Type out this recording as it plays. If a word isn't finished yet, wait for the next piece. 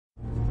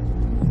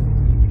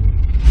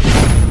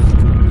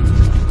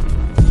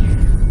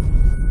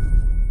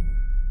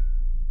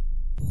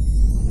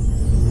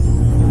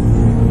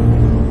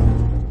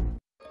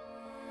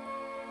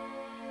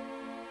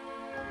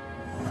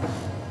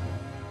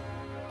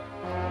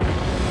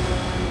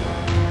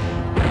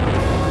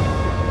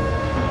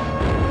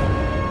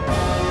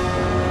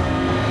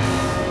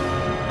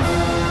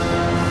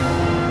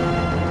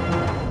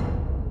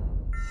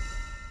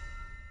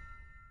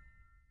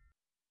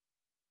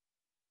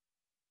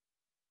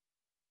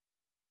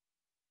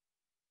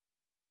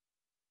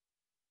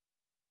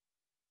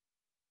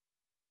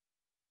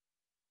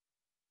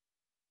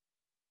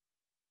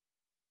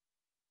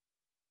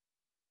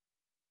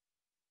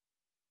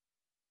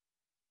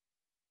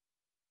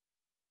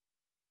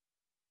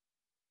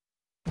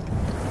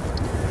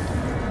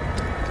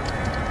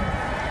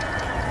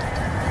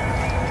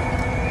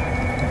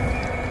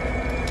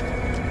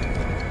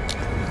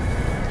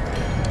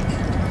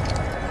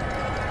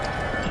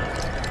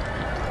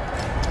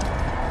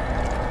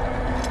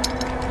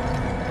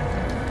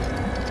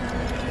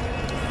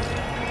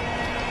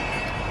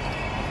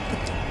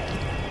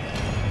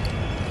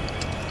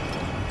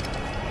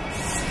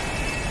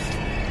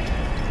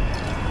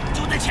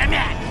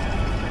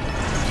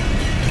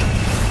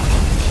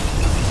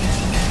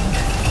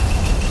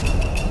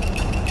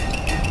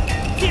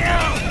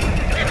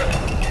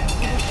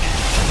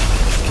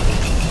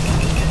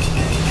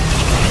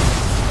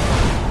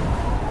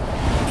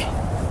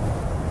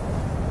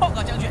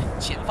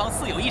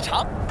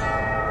场。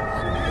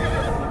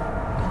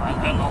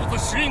看来老子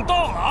时运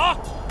到了啊！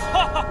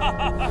哈哈哈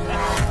哈哈！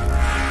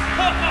哈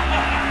哈哈哈！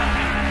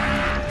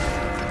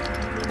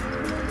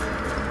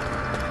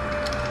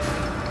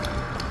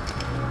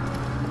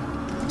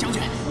将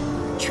军，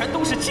全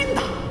都是金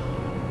的，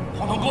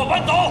统统给我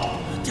搬走！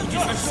将军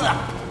三思啊！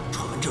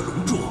传闻这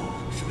龙柱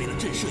是为了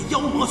震慑妖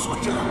魔所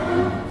设，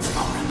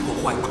贸然破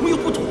坏恐有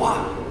不妥啊！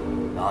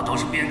那都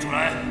是编出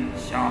来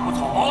吓唬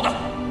草包的。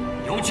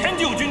有钱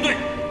就有军队，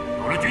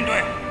有了军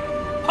队，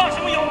怕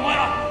什么妖魔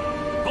呀？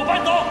给我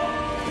搬走！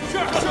是。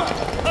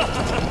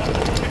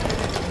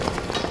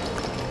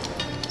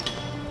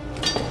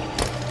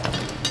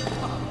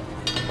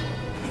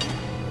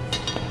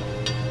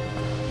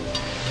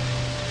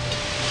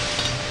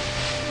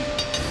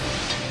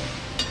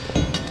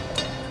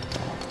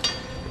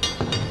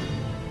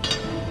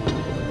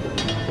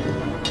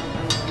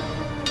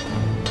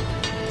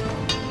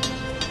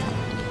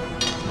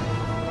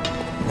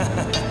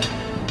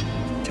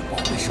这宝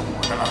贝是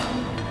我的了，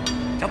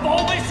这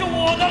宝贝是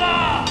我的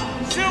了，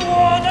是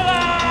我的啦！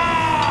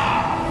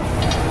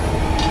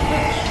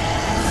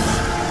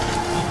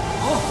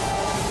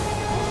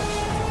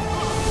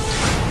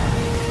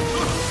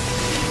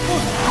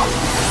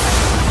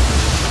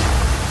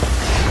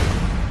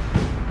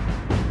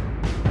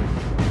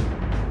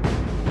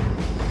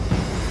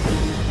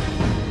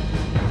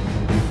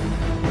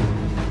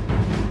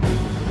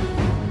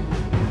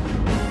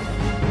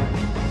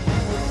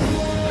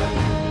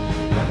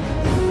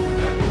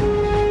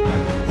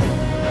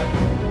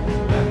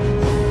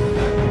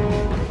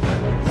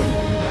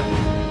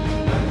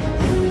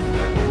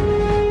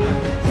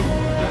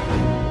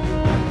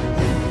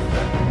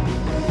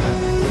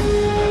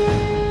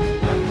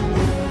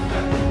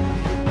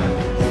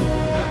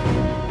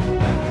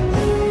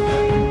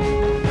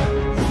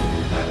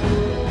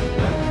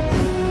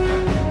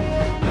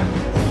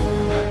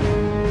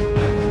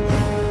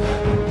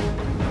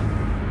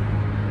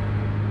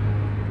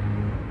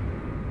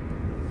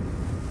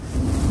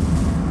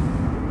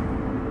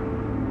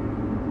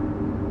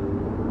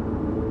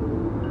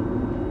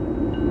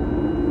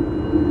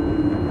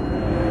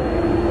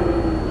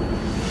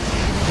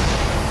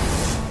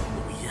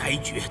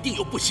定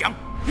有不祥。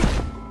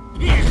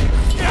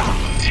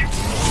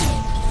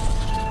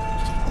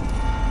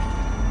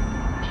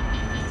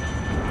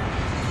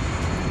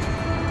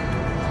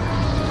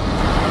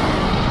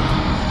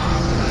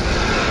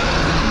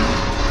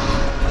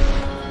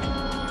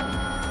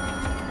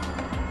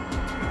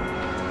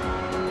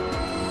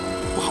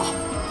不好，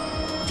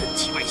阵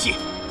气外泄，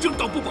正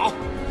道不保。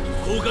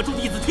昆吾阁众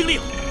弟子听令，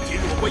今日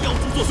我国妖族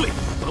作祟，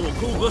还我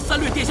昆吾阁3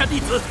略殿下弟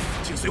子，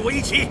请随我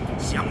一起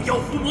降妖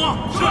伏魔。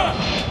是。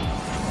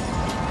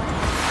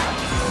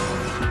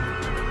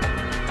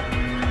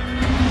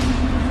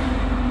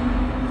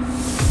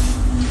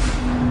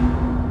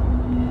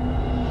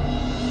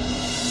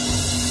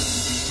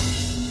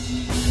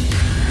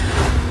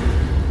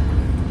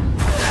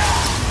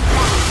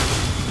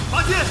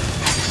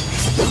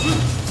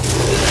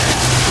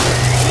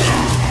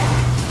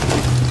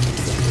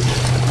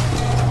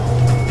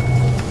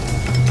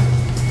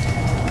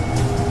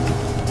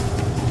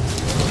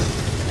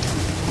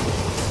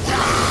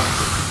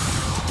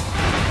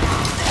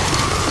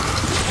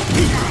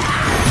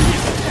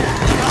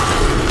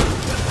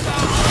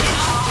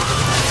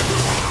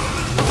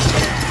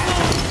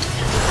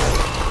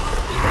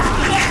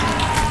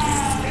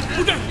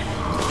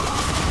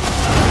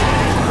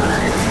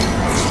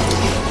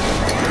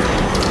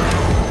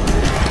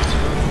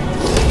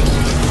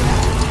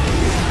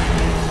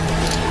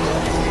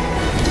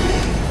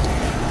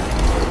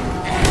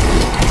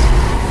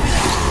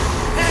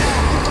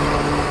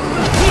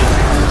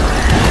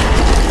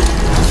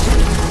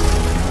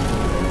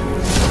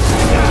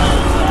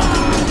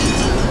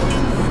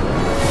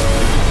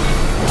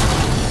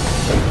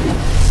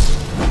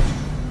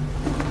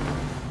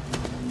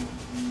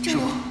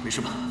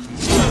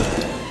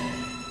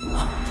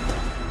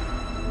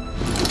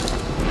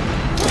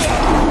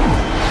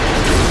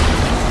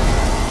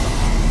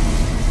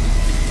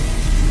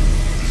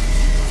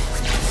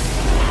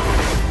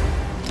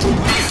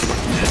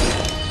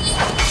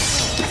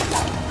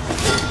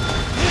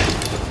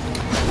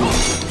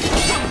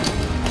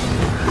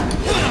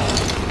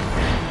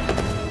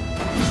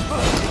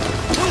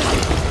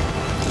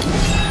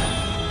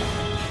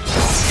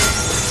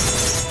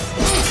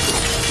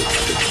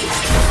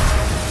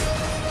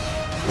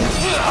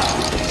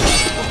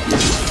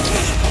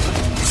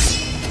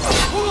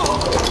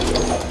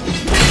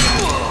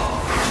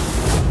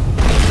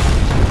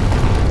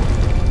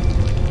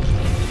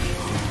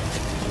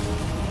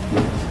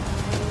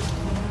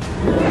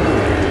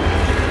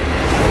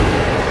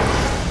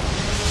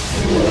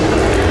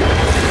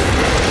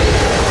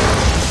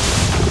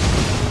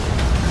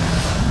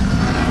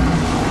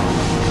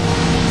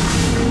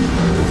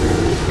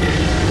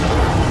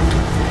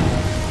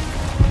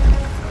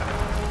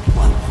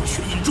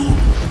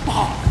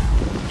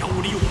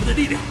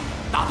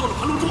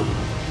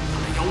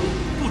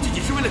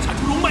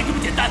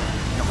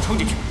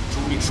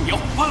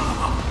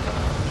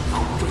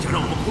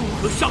昆吾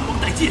阁伤亡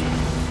殆尽。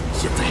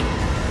现在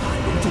把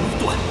龙柱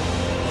一断，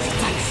不是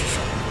再失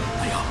手，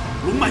那样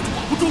龙脉就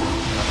保不住了。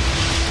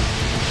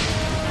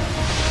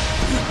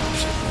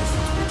神魔浮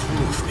屠出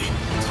若水，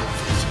残风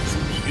尽数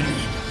密云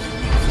里，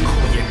命风浩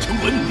眼成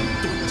文，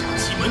遁甲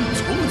奇门从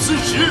此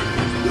始。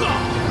尉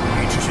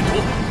迟寻途，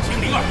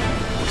请灵儿，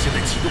我现在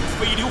启动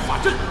飞流法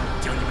阵，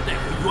将你们带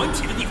回缘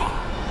起的地方。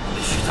我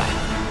们须在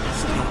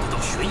树妖得到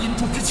玄阴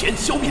珠之前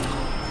消灭他，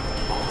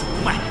保住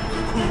龙脉。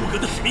昆吾阁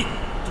的使命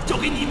就交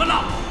给你们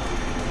了。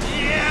真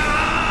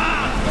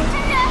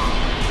人，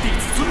弟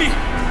子遵命。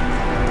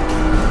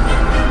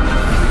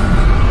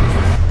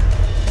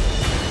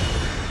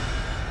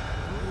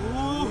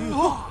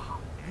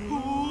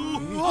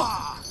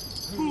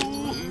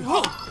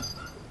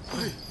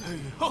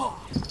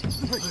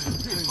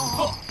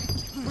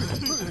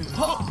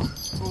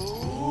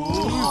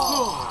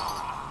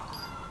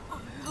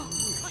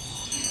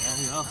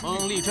天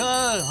横立真，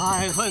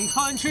爱恨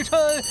贪痴嗔，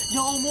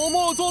妖魔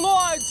莫作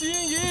乱，今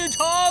已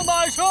长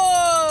满身。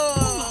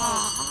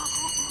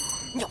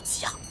鸟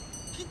鸡啊，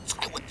你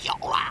踹我脚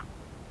了！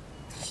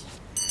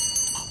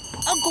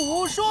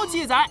古书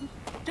记载，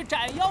这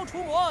斩妖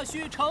除魔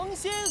需诚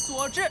心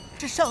所至，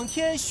这上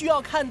天需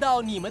要看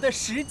到你们的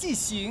实际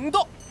行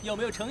动，有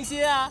没有诚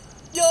心啊？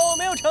有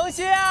没有诚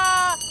心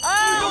啊？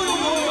有！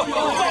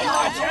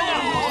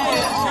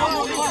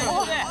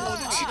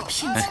这个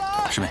骗子！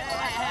师妹，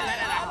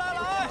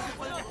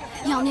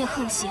妖孽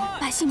横行，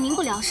百姓民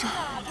不聊生。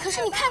可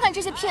是你看看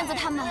这些骗子，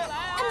他们在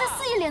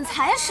肆意敛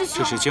财啊，师兄。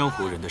这是江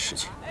湖人的事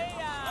情，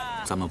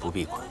咱们不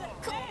必管。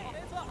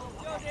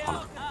好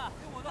了，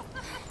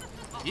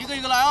一个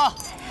一个来啊！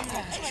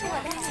这是我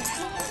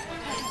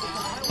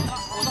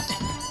的。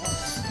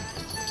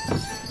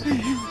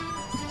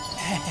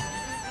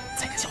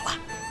再个脚吧，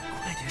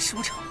快点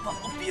收场吧，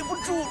我憋不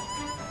住了。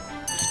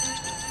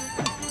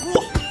我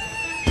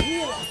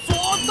所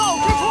到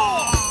之处，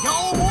妖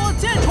魔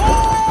见出。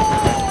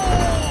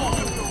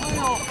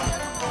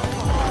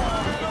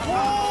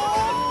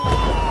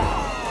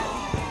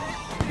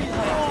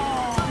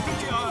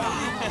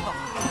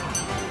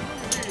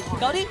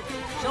搞定，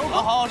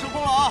打好，收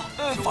工了啊！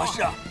法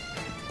师啊，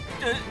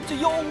这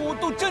妖物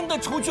都真的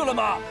出去了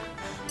吗？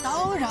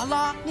当然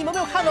啦，你们没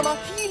有看到吗？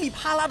噼里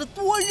啪啦的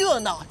多热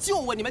闹！就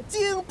问你们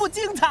精不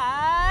精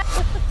彩？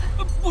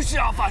不是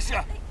啊，法师，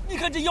你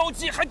看这妖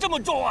气还这么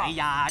重啊！哎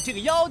呀，这个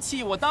妖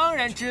气我当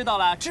然知道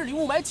了，治理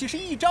雾霾岂是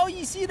一朝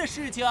一夕的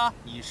事情啊？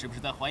你是不是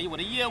在怀疑我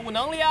的业务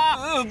能力啊？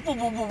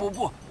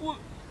不，我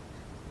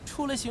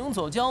出来行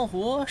走江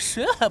湖，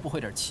谁还不会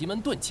点奇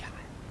门遁甲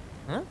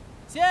呀？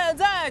现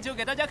在就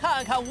给大家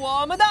看看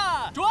我们的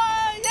专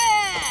业。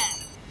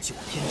九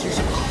天之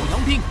上好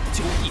扬兵，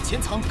九地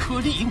潜藏可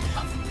立营。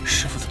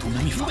师傅的独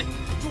门秘法，你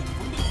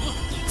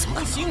怎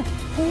么行？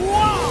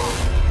哇！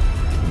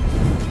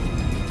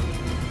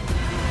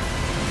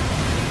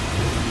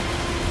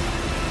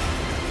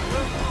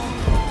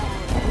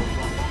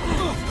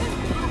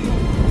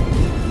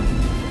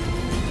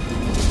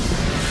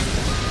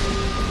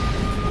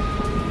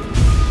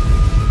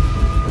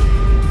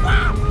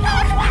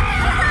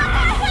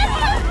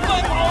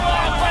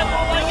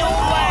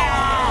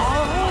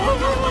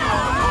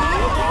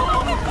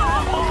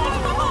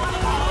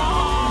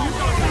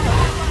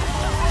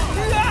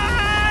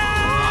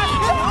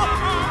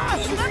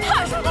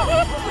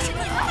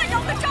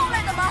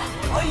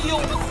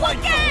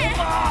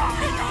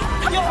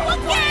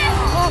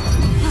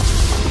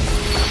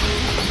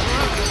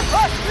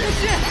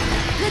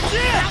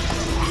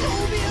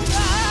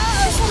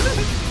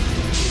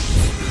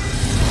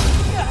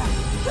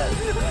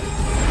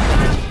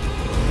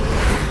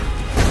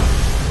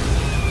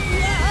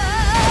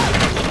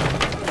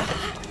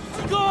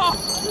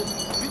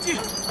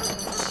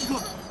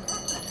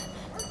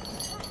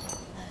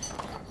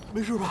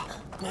没事吧？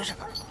没事。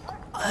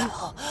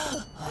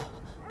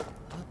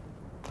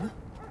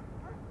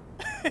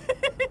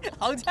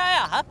好家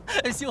呀！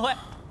幸会。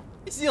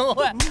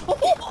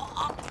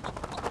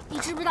你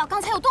知不知道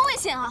刚才有多危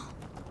险啊？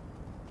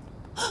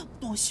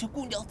多谢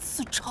姑娘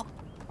赐唱。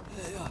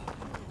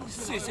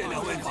谢谢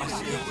两位法师，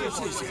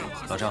谢谢。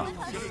老张，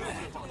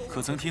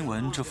可曾听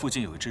闻这附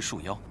近有一只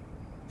树妖？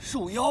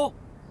树妖，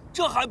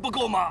这还不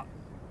够吗？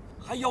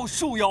还要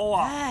树妖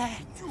啊？哎，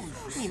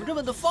你们这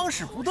问的方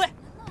式不对，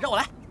让我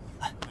来。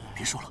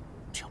别说了，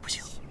这样不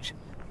行。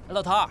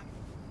老头儿，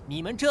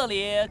你们这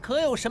里可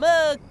有什么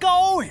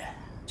高人？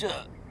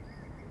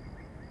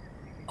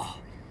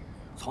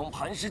从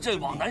磐石镇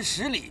往南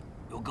10里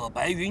有个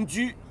白云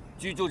居，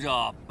居住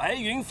着白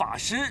云法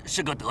师，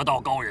是个得道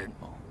高人。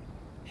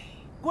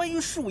关于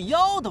树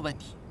妖的问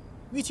题，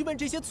与其问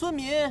这些村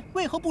民，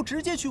为何不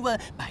直接去问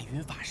白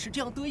云法师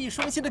这样德艺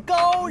双馨的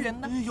高人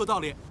呢？有道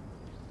理。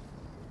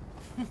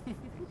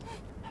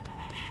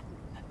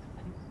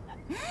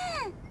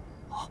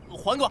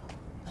还给我！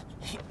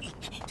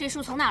这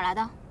书从哪儿来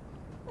的？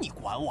你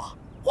管我？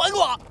还给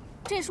我！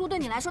这书对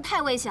你来说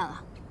太危险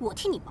了，我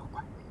替你保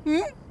管。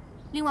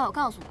另外，我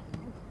告诉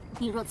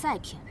你，你若再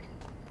骗人，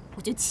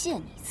我就欠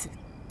你一次，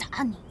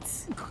打你一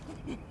次。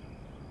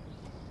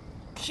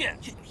骗！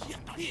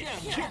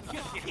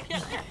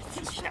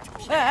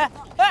哎，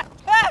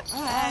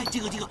这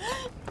个，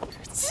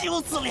岂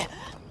有此理！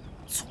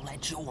从来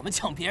只有我们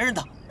抢别人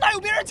的，哪有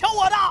别人抢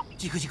我的？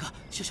这个，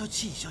消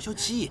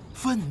气，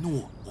愤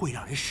怒会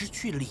让人失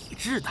去理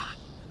智的。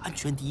安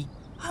全第一，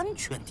安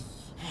全第一。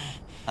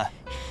哎，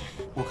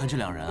我看这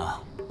两人啊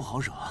不好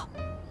惹，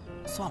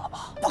算了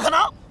吧。不可能！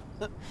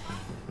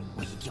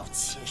我一定要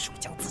亲手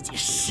将自己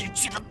失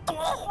去的夺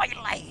回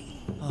来。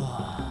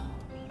啊，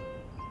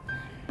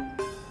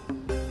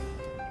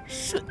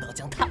顺道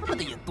将他们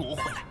的也夺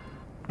回来。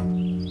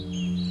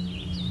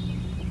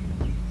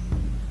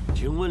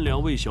请问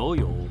两位小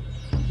友，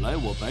来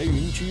我白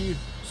云居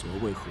所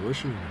谓何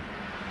事呢？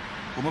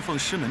我们奉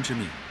师门之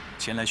命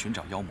前来寻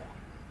找妖魔。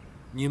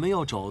你们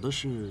要找的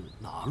是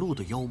哪路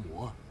的妖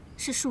魔啊？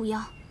是树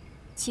妖，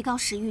其高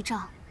10余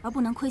丈，而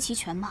不能窥其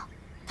全貌，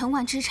藤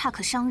蔓枝杈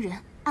可伤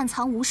人，暗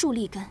藏无数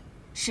利根，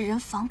使人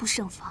防不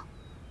胜防。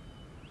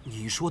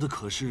你说的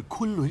可是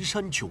昆仑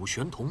山九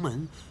玄同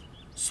门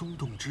松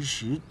动之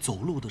时走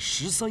路的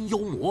13妖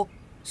魔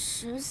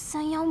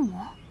？13妖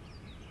魔？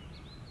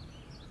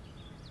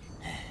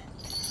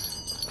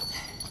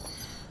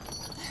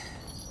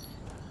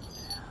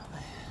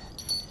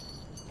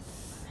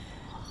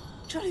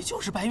这里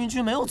就是白云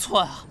居没有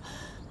错啊，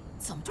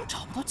怎么就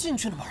找不到进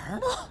去的门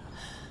呢？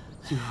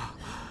姐，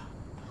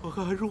我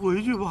看还是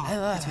回去吧。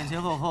哎，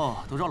前后后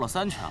都绕了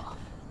3圈了，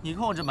你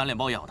看我这满脸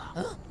包咬的。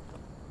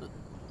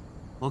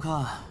我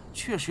看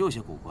确实有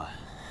些古怪。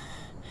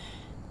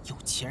有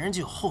前人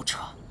就有后者，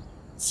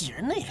既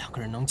然那2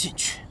个人能进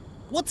去，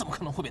我怎么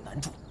可能会被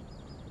难住？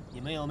你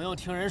们有没有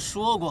听人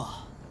说过，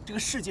这个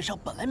世界上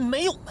本来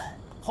没有门，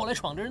后来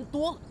闯的人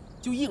多了，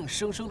就硬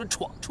生生的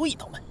闯出一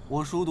道门？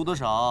我书读得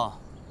少，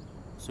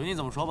随你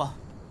怎么说吧。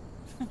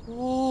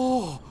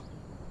哦，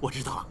我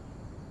知道了，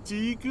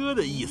鸡哥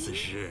的意思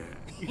是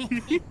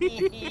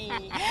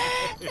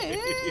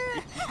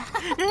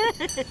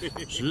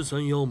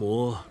13妖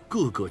魔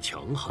个个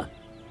强悍，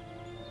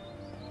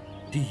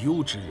地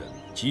幽之人，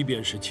即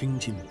便是倾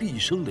尽毕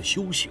生的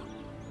修行，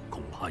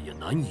恐怕也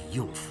难以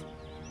应付；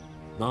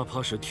哪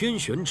怕是天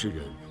玄之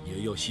人，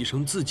也要牺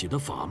牲自己的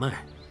法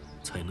脉，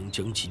才能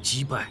将其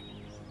击败。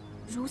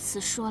如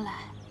此说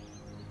来，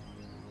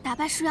打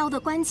败树妖的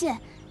关键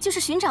就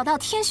是寻找到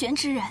天玄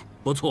之人。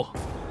不错，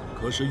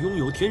可是拥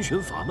有天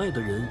玄法脉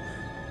的人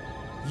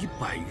已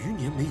100余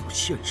年没有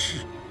现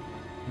世，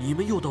你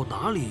们又到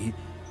哪里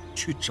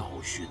去找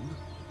寻呢？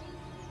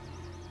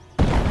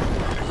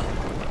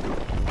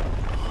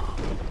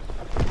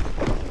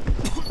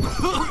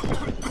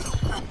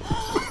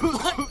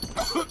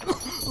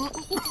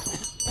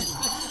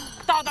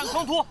大胆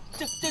狂徒，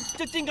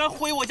这竟敢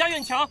毁我家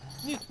院墙！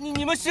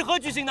你们是何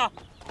居心呢？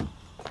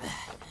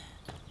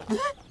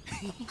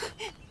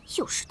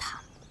又是他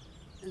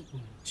们！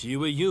几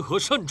位因何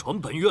擅闯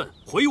本院，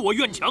毁我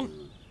院墙？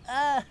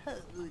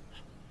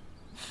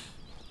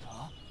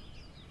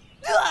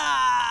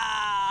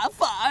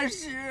法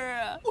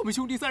师，我们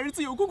兄弟3人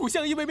自有骨骨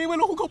相依，为民为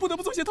了糊口，不得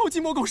不做些偷鸡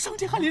摸狗、伤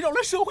天害理、扰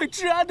乱社会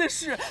治安的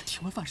事。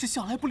听闻法师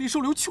向来不离收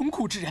留穷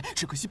苦之人，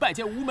只可惜拜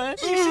见无门，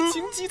一时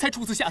情急才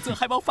出此下策，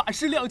还望法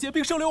师谅解，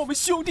并收留我们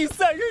兄弟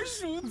3人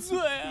赎罪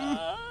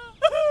啊！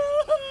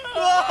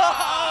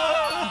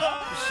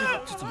师傅，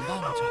这怎么办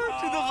啊？这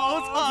真的好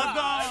惨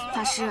呐！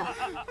法师，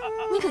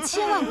你可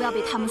千万不要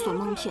被他们所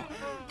蒙骗，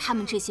他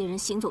们这些人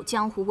行走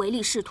江湖，唯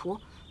利是图，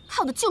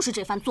靠的就是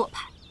这番做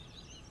派。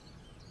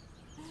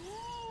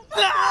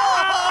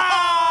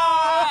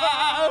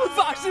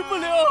法师不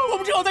留，我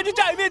们只好在这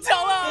炸一面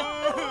墙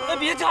了。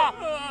别炸！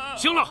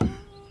行了，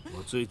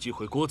我最忌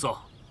讳聒噪，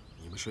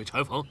你们睡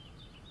柴房，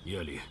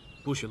夜里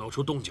不许闹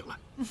出动静来。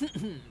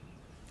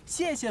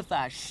谢谢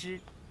法师。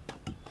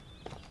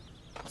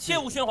切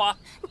勿喧哗。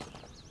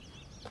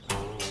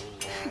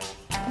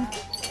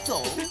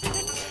走。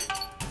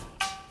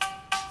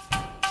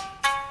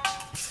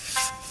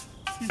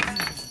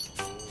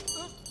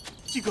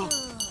鸡哥，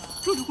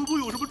这里会不会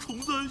有什么虫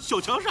子、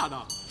小强啥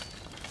的？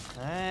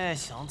哎，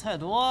想太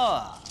多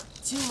了。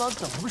今晚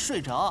等他们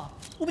睡着，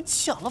我们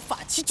抢了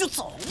法器就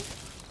走。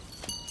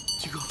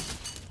鸡哥，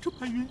这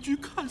白云居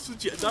看似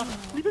简单，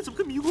里面怎么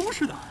跟迷宫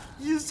似的，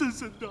阴森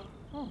森的？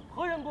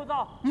何人聒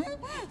噪？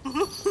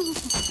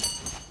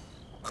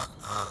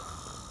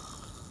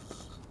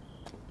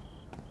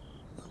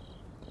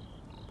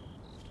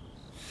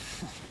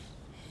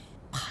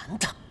盘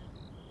他！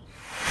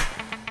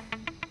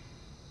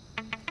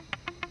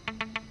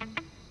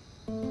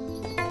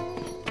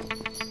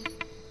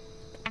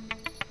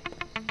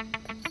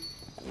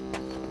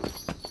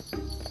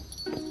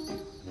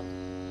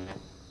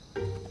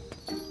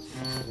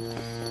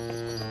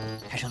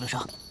开车，乐生，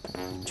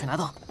你们去拿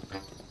灯，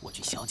我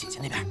去小姐姐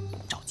那边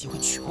找机会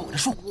取回我的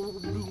书。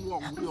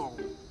我，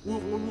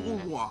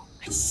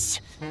哎呀，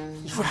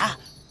你说啥？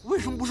为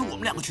什么不是我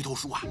们2个去偷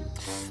书啊？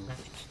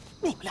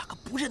你们2个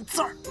不认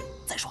字儿。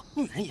再说，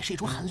女人也是一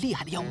种很厉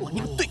害的妖魔，你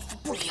们对付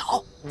不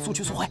了。速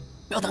去速回，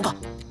不要耽搁。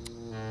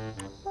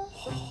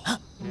啊！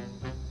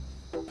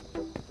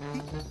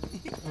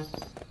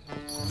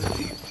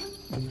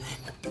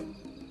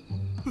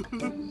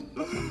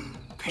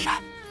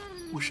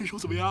我身手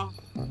怎么样？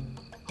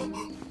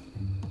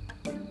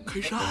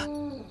开山。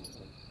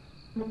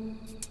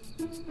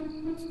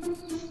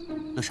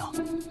乐生，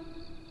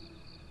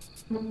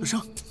乐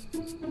生，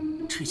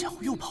这家伙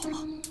又跑了。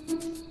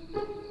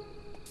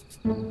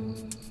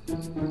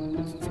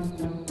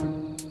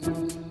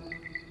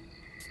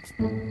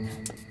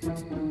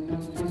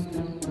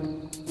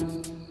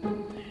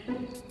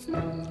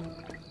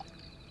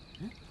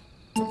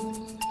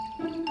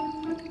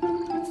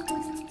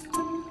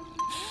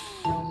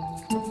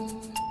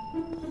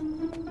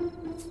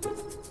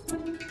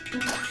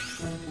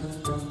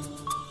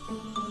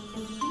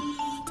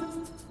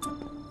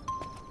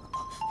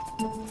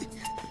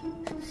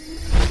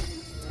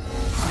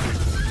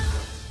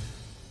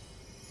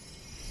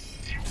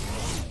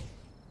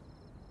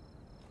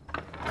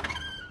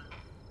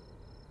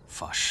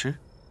法师，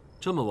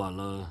这么晚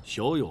了，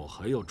小友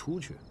还要出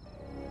去？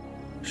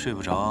睡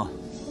不着。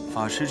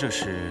法师这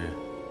是？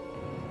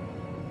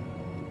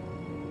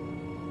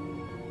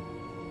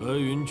白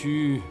云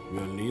居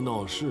远离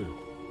闹市，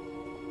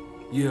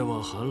夜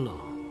晚寒冷，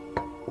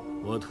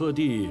我特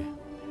地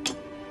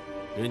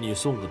给你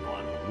送个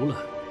暖炉来。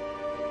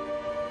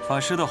法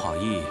师的好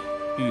意，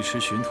尉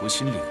迟寻途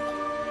心领了。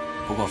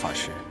不过法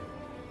师，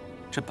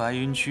这白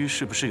云居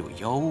是不是有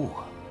妖物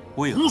啊？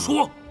为何？胡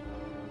说！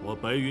我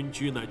白云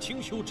居乃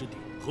清修之地，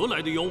何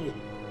来的妖物？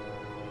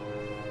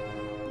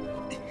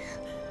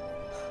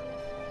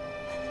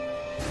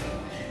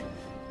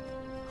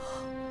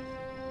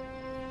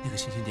那个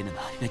星星点点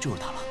的，应该就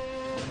是他了。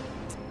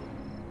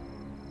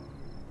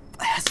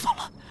哎呀，算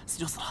了，死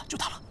就死了，就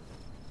他了。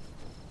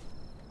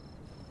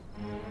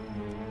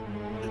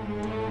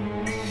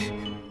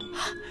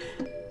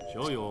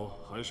小友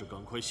还是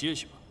赶快歇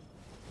息吧。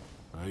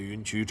白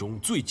云居中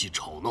最忌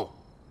吵闹。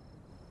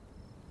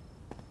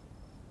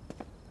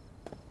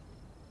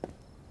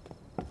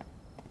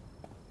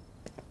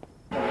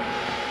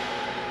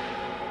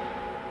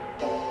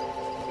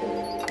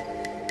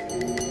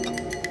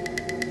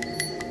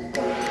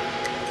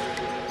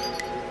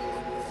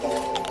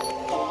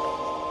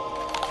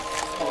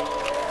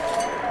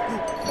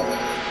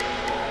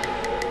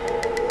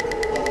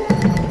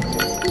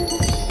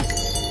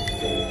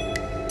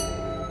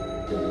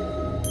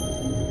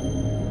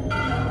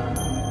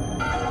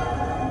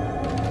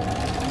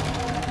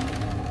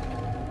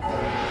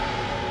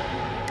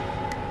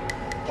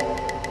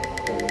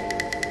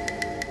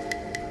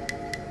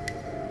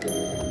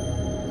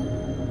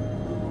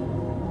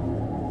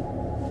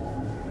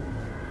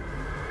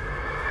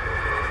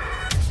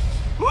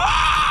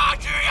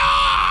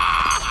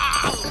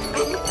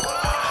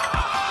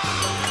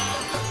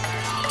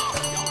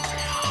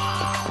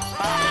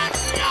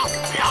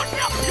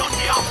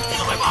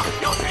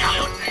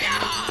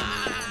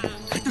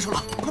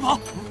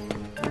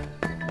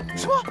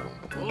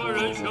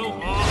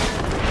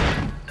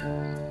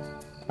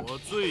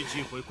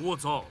忌讳聒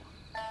噪了。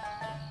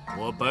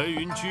我白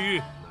云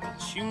居乃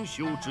清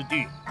修之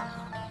地。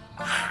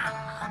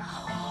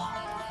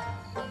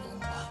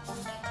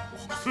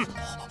哼！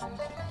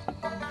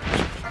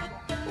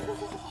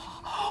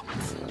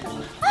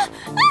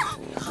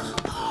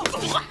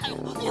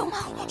流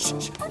氓！无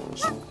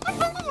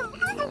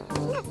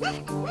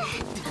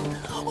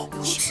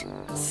耻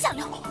下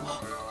流！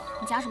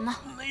你夹什么呢？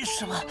没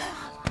什么。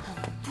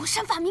不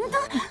善法明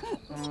灯！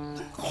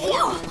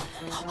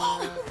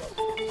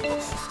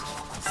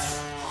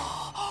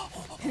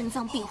人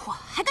赃并获，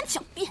还敢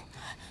狡辩？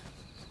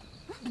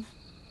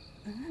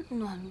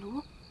暖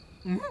炉？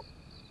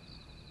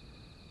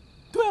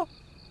对啊，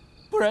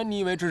不然你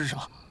以为这是什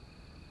么？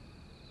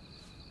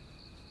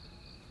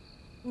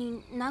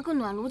你拿个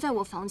暖炉在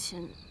我房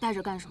前待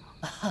着干什么？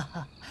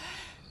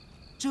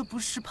这不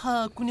是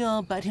怕姑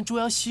娘白天捉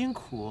妖辛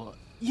苦，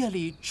夜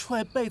里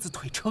踹被子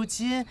腿抽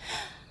筋。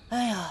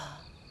哎呀，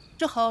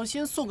这好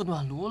心送个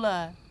暖炉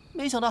来，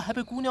没想到还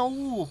被姑娘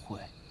误会。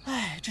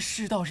哎，这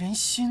世道人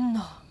心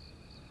呐！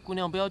姑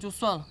娘不要就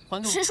算了，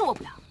还给我。谁说我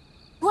不要？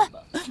滚！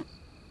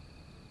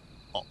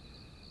哦。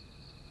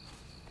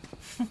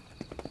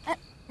哎，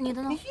你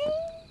的呢？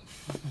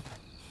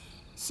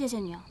谢谢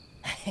你啊。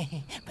嘿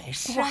嘿，没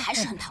事。不过还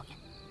是很讨厌。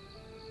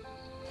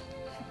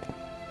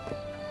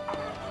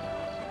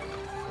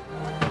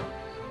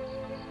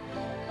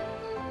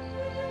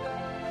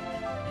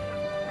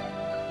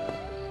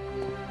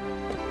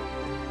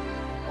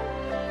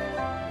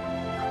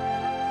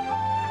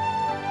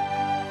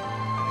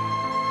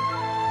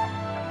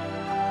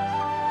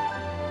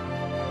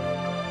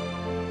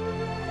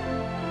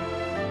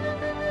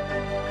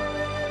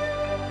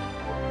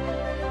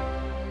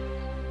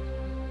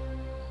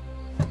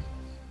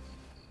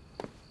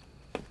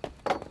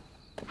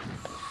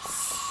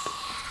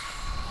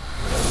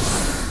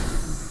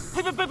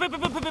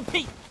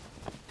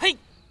呸！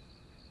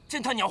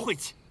真他娘晦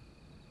气！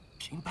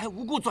平白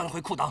无故钻了回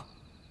裤裆。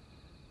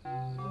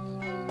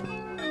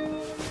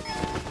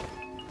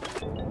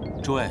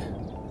诸位，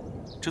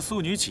这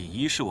素女锦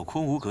衣是我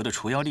昆无阁的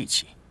除妖利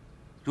器，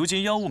如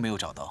今妖物没有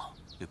找到，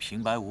又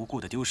平白无故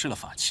的丢失了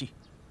法器，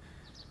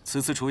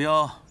此次除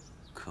妖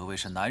可谓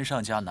是难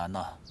上加难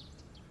呐。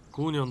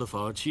姑娘的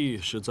法器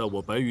是在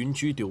我白云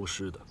居丢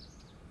失的，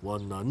我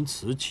难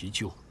辞其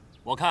咎。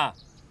我看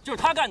就是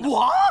他干的。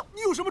我？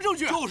你有什么证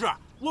据？就是，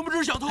我们只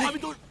是想偷还没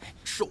得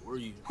手而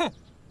已。哼，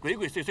鬼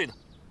鬼祟祟的，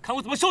看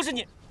我怎么收拾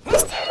你！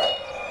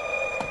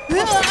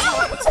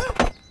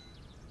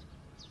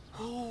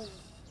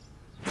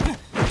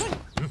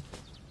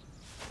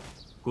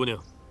姑娘，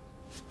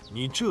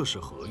你这是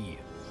何意？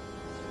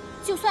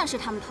就算是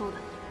他们偷的，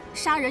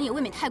杀人也未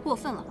免太过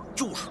分了吧？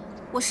就是，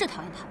我是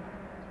讨厌他们，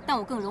但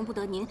我更容不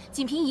得您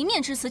仅凭一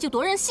面之词就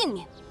夺人性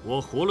命。我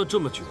活了这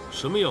么久，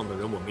什么样的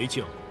人我没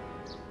见过？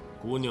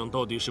姑娘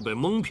到底是被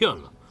蒙骗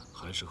了，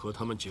还是和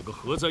他们几个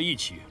合在一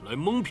起来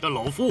蒙骗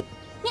老夫？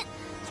你，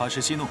法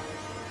师息怒，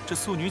这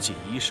素女锦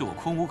衣是我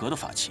昆无阁的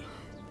法器，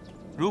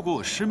如果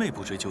我师妹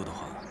不追究的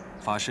话，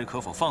法师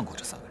可否放过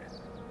这3个人？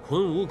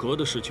昆无阁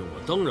的事情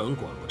我当然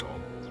管不着，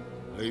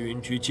白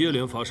云居接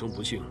连发生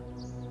不幸，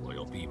我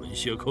要闭门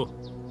谢客。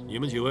你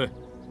们几位，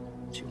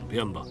请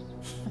便吧。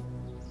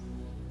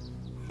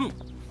哼，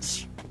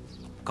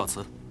告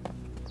辞。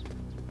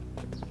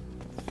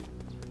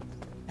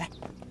哎，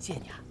谢谢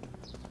你啊。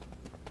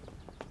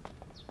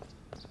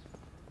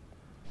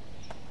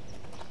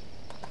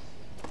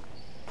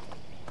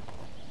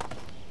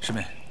师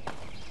妹，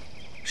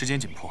时间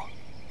紧迫，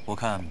我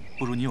看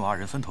不如你我2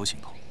人分头行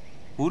动。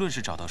无论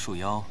是找到树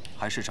妖，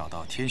还是找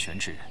到天选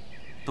之人，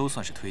都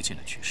算是推进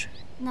了局势。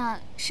那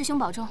师兄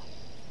保重。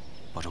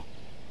保重。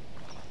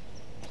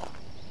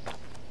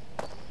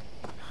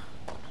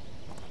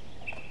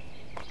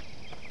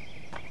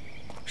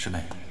师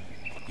妹，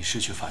你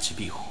失去法器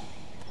庇护，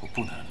我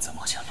不能让你再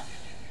冒险了。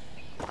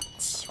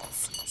岂有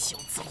此理！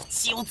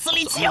岂有此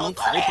理！岂能有此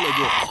理！逃出来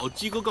就好，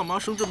鸡哥干嘛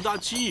生这么大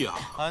气呀？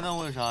还能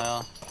为啥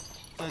呀？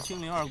在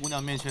青灵二姑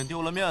娘面前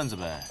丢了面子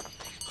呗。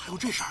还有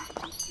这事儿？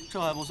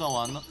这还不算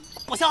完呢。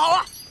我想好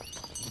了，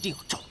一定要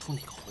找出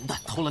哪个混蛋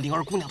偷了灵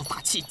儿姑娘的法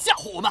器，嫁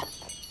祸我们。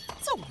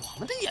在我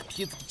们的眼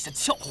皮子底下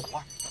撬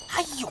活，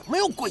还有没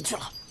有规矩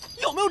了？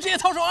有没有职业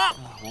操守啊？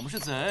我们是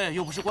贼，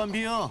又不是官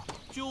兵。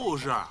就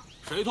是，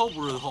谁偷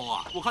不是偷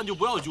啊？我看就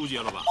不要纠结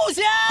了吧。不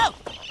行！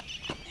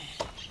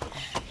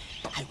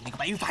还有那个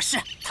白云法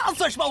师，他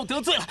算是把我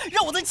得罪了，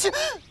让我在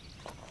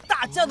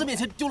大家的面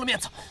前丢了面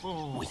子。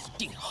我一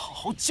定要好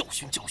好教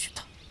训教训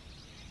他。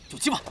有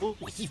计吧，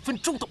我1分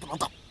钟都不能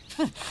等。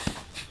哼！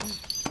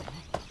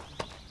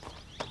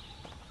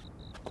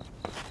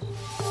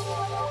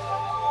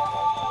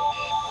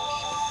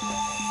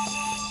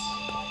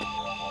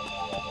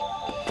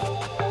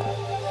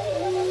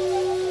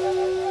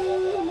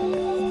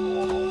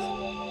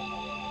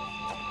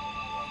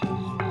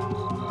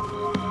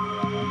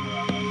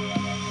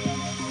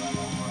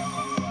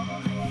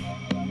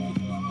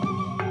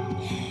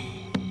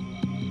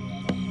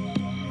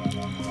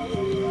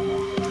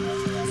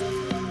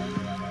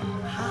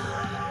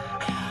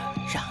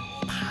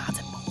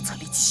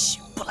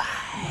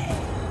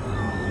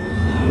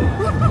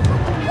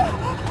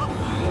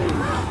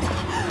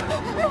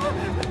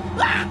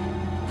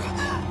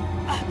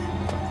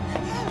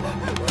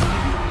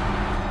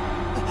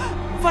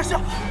法师，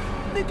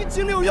那个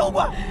井里有妖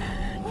怪！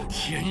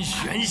天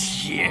玄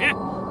血！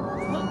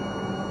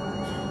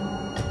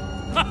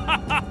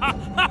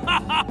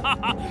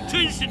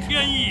真是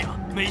天意啊！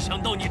没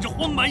想到你这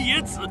荒蛮野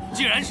子，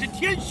竟然是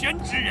天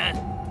玄之人。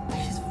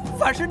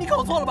法师，你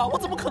搞错了吧？我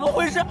怎么可能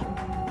会是？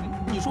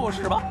你说我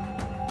是什么？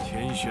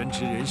天玄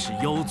之人是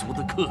妖族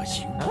的克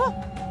星，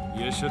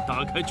也是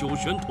打开九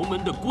玄同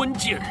门的关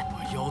键。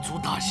我妖族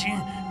大兴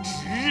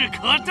指日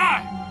可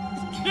待。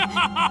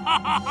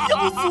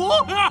妖族！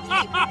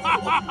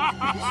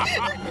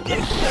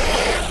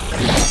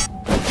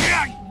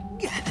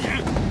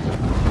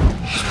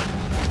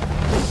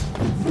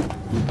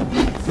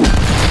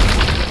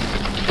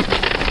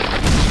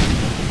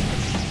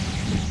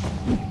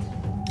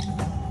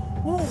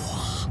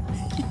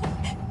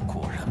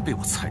果然被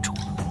我猜中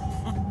了。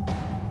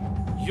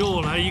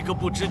又来一个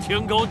不知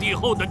天高地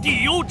厚的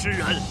地幽之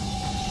人。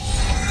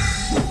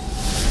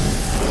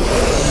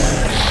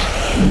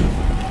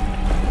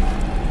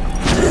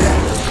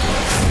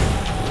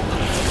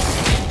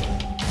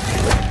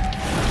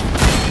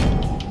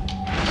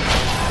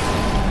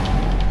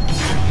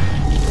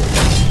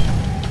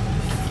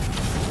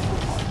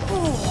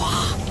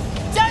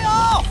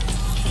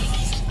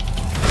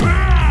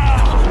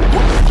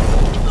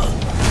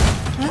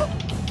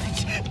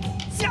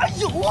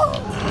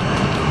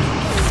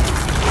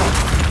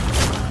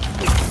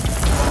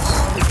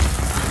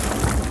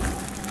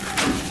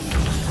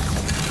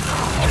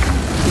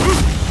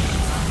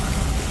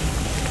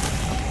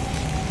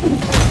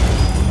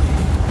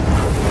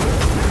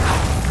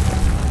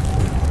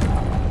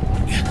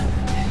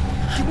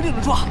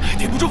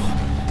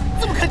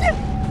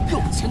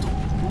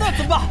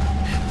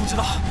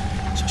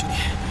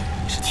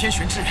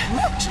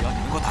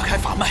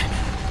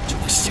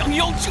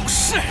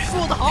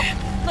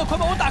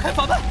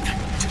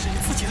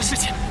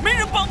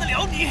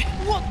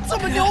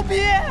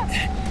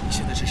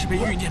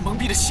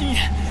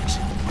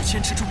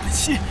坚持住本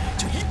心，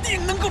就一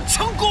定能够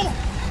成功。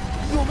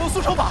有没有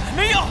速成法？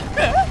没有。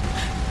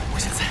我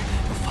现在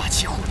用法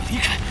气护你离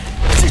开，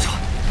记住，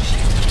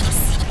你的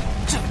死，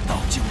正道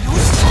就有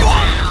希望。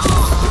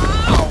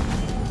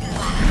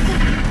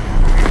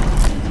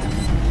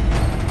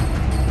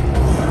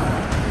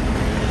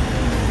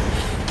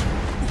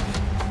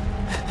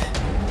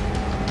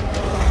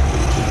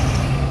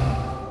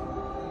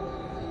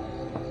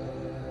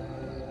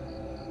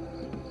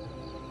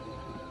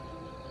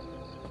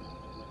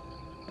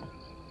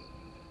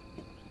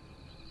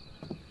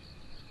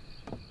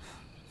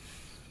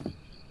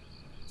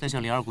在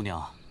想灵儿姑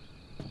娘。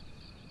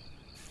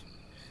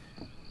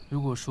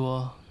如果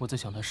说我在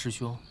想她师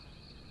兄，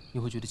你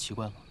会觉得奇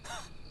怪吗？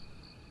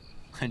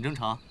很正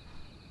常，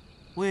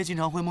我也经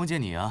常会梦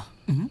见你啊。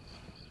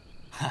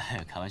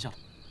嗨，开玩笑的。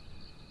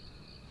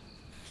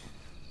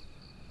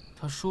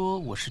他说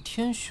我是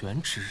天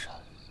选之人，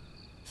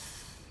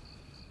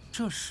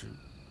这是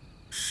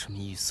什么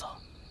意思啊？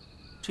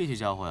这些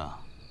家伙呀，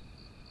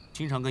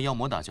经常跟妖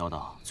魔打交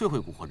道，最会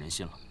蛊惑人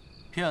心了。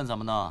骗咱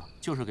们呢，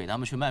就是给他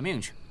们去卖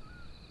命去。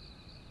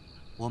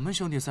我们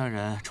兄弟3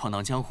人闯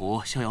荡江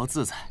湖，逍遥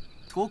自在，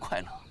多快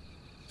乐！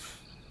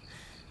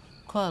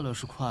快乐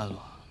是快乐，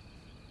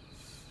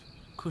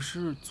可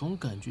是总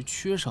感觉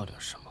缺少点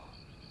什么，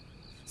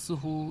似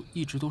乎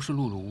一直都是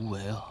碌碌无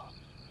为啊。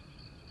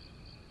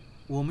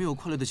我们有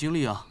快乐的经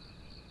历啊，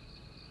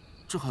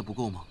这还不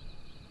够吗？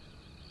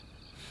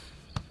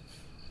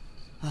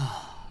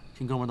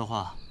听哥们的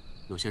话，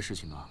有些事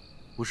情呢，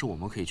不是我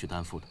们可以去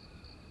担负的。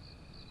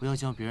不要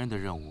将别人的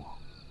任务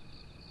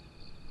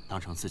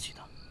当成自己的。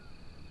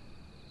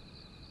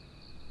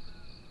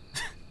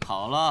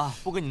好了，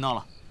不跟你闹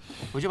了，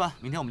回去吧。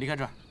明天我们离开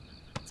这儿，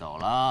走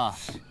了。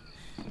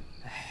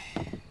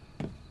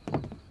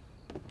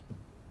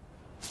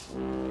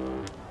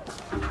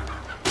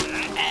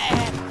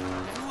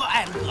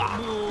快乐？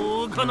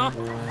不可能！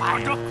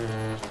快这，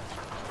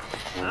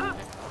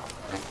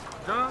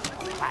这，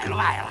坏了！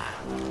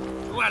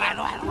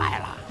坏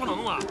了！不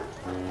能啊！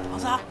老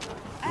三，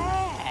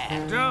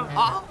哎，这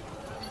啊，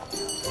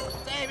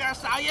这边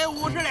赏银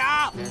50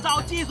两，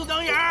找技术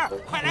能人，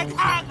快来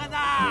看看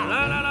呐！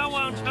来，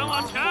往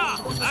前！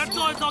来，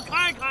坐一坐，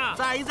看一看，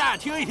站一站，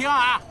听一听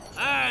啊！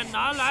哎，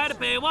南来的，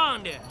北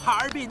往的，哈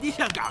尔滨的、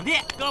香港的，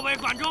各位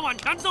观众往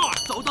前走，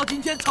走到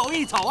近前瞅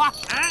一瞅啊！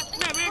哎，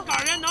哪位高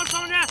人能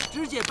胜任？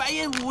直接白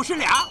银50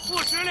两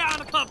，50两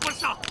的可不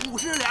少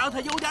，50两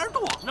它有点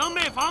多，能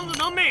买房子，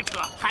能买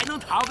车，还能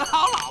讨个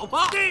好老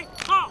婆。对，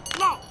好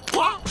老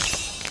婆。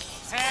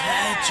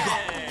哎，几个，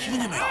听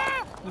见没有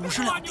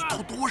？50两得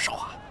投多少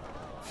啊？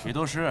别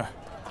多事。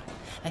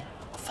哎，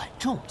反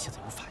正我们现在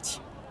有法器，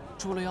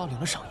诸了妖领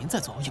了赏银再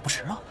走也不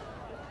迟啊。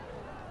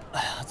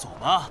哎呀，走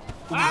吧。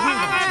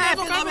哎，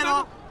别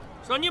走！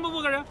说你们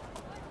5个人，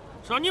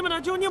说你们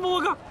的就你们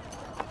5个，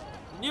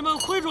你们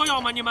会捉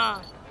妖吗？你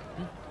们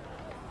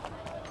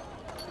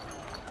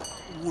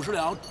？50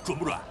两准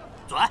不准？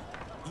准。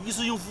一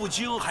次性付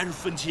清还是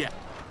分期？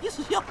一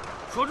次性。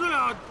说准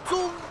了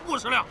就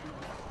50两。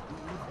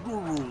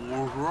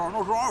50，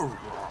那是20。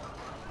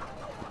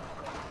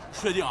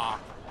确定啊？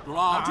准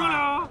了。准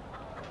了。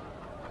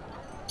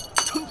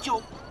成交。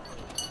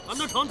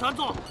那成，咱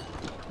走。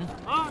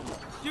啊，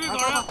几位高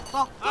人，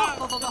走。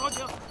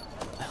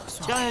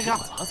请。哎呀，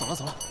行，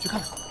走了，去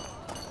看看。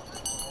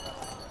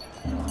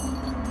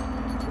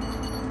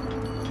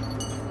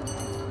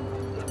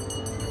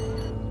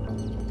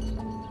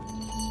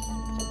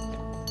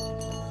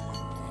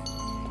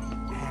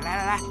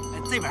来，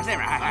这边，请，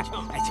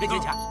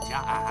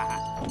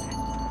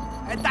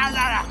哎，大人，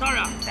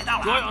该到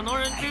了，捉妖能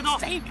人得到，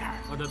这边，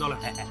我得到了。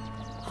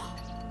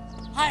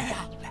哎呀，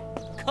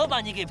可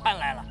把你给盼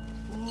来了，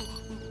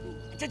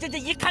这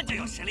一看就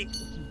有实力。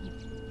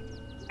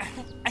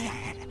哎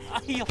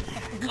呦，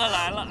可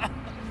来了！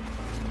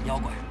妖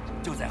怪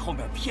就在后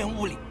面偏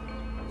屋里，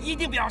一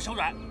定不要手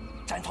软，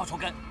斩草除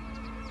根，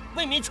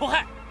为民除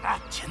害啊！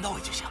钱到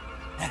位就行。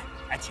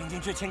哎，请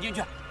进去。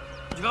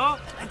走，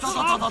哎，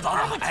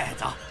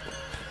走。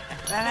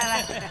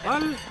来。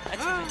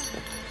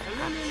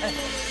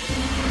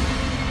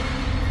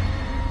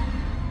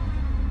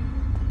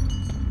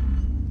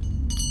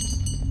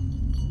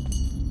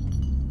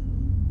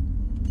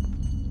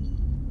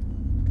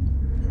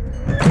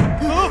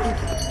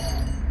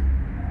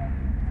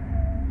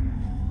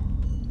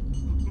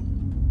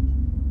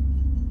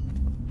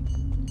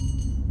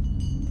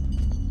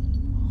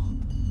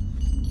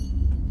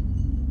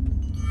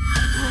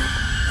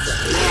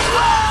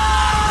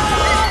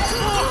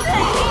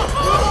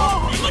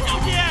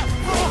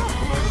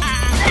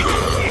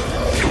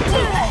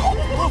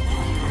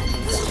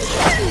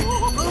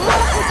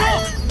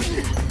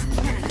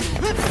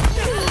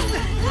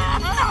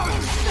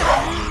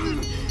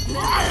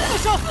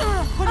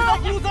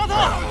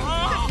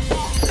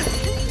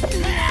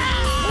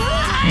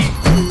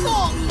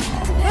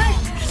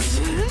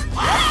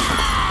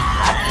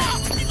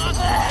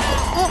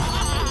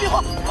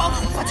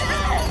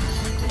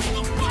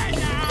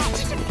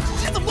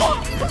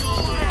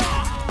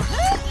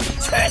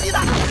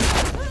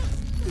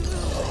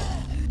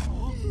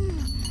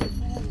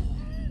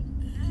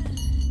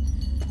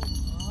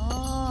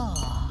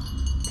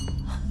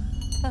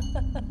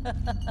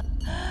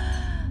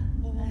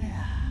哎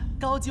呀，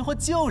高级货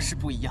就是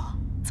不一样，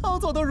操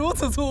作都如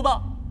此粗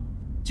暴。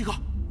鸡哥，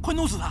快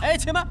弄死他！哎，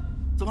且慢，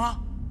怎么了？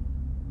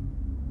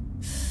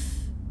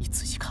你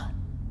仔细看，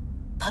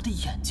他的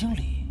眼睛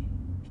里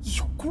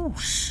有故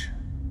事。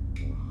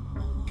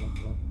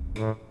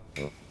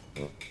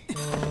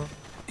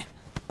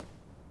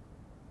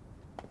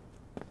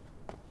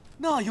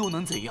那又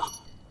能怎样？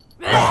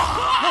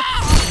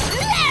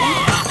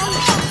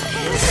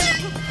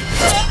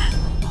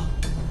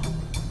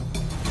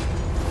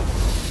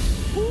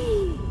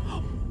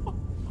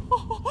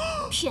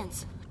骗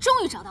子，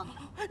终于找到你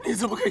了！你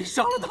怎么可以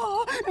杀了他？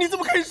你怎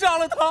么可以杀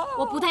了他？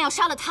我不但要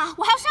杀了他，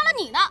我还要杀了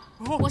你呢！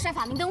火闪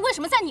法明灯为什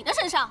么在你的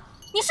身上？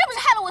你是不是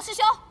害了我师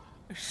兄？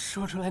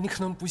说出来你可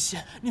能不信，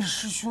你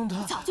师兄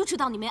的。早就知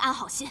道你没安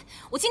好心，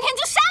我今天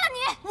就杀了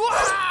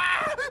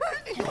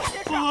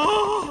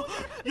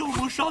你！妖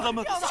魔杀咱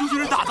们，修行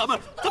人打咱们，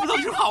咱们到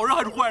底是好人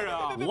还是坏人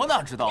啊？我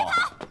哪知道啊！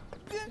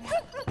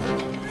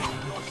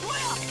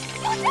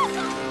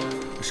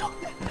上。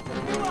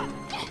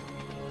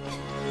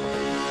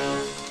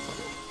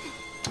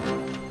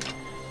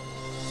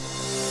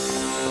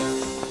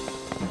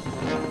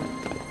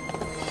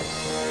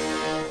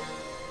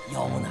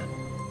妖呢？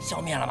消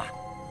灭了吗？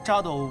渣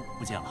都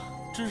不见了，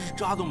真是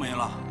渣都没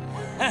了。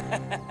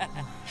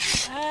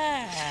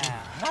哎，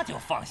那就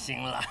放心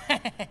了。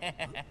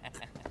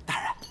大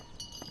人，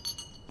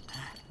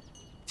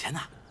钱呢？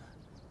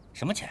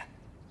什么钱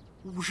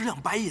？50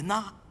两白银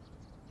呐！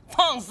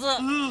放肆！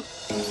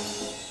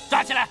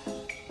抓起来！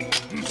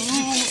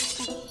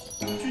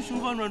剧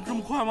情反转这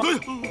么快吗？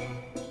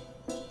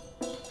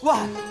喂，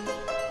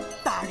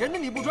打人的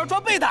你不抓，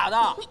抓被打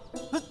的！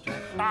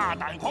大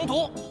胆狂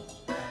徒！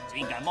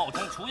竟敢冒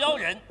充除妖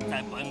人，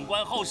在本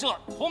官后舍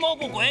图谋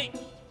不轨。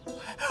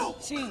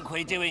幸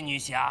亏这位女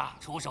侠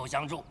出手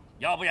相助，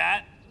要不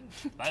然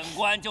本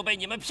官就被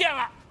你们骗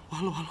了。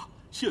完了，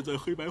现在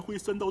黑白灰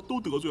3道都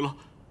得罪了，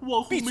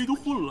往后没得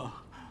混了。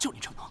就你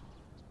逞能，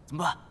怎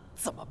么办？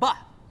怎么办？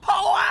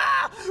跑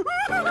啊！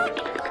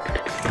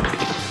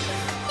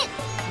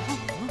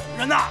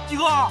人呢？鸡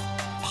哥，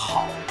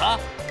跑了？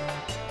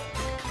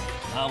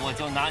那我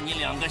就拿你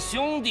2个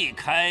兄弟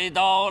开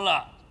刀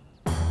了。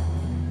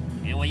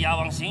给我押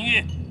往刑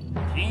狱，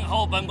听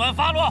候本官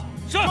发落。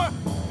是。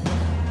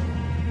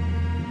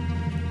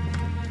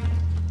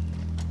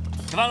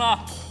吃饭了。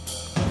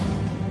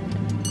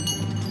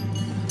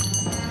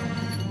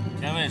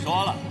前辈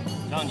说了，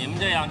像你们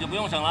这样就不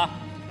用审了，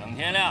等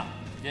天亮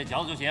直接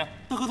绞就行。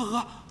大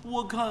哥，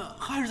我看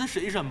还是再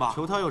审一审吧。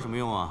求他有什么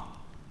用啊？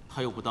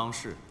他又不当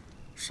事，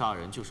杀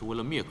人就是为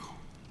了灭口。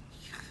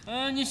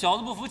你小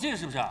子不服气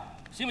是不是？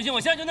信不信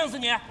我现在就弄死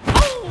你？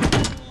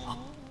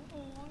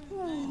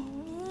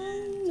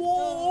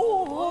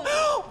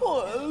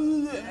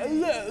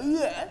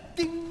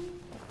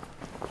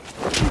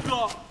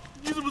哥，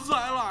你怎么才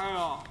来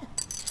呀？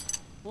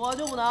我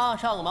就不能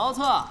上个茅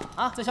厕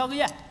啊！再宵个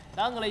夜，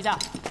耽搁了一下。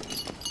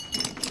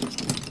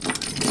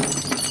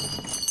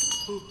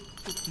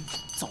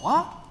走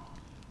啊！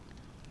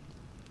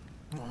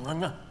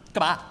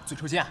干嘛？嘴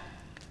抽筋啊？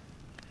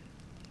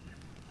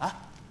啊？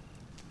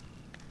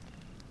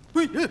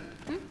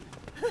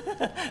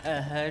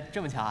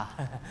这么巧啊？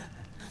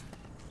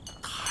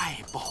太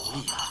暴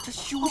力了！这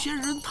修仙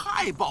人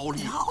太暴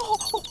力了！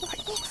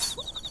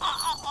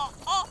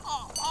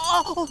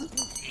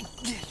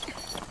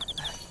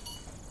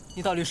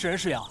你到底是人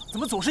是妖？怎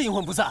么总是阴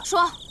魂不散？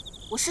说，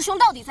我师兄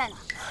到底在哪？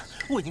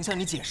我已经向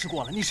你解释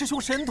过了，你师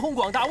兄神通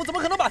广大，我怎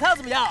么可能把他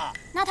怎么样啊？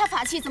那他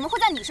法器怎么会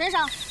在你身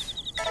上？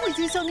我已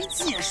经向你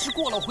解释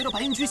过了，我回到白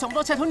云居，想不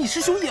到恰巧你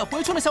师兄也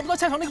回去了，想不到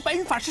恰巧那个白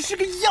云法师是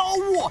个妖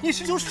物，你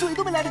师兄水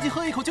都没来得及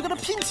喝一口，就跟他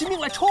拼起命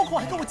来抽空，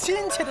还跟我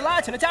亲切的拉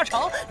起了家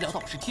常，聊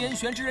到我是天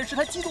选之人时，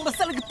他激动的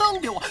塞了个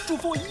灯给我，嘱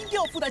咐我一定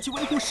要负担起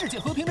维护世界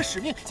和平的使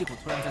命。结果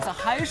突然再三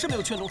还是没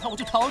有劝动他，我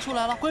就逃出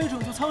来了。关于拯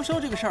救苍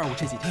生这个事儿，我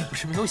这几天也不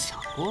是没有想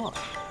过。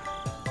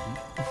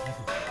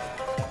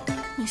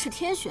你是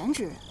天选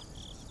之人？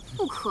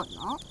不可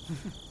能。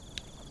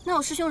那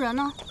我师兄人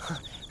呢？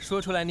说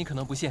出来你可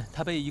能不信，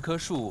他被一棵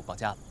树绑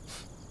架了。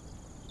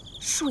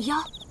树妖？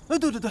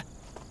对，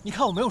你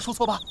看我没有说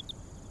错吧？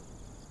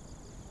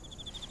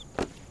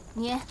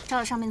你照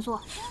着上面做。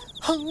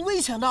很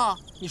危险的，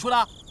你说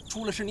的，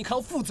出了事你可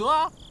要负责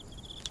啊！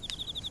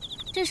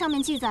这上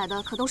面记载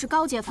的可都是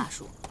高阶法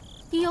术，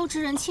低幽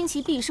之人倾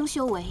其毕生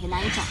修为也难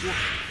以掌握。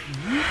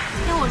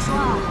听我说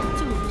啊，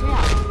就你这样，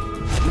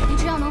你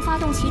只要能发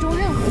动其中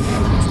任何一个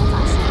通俗法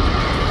术。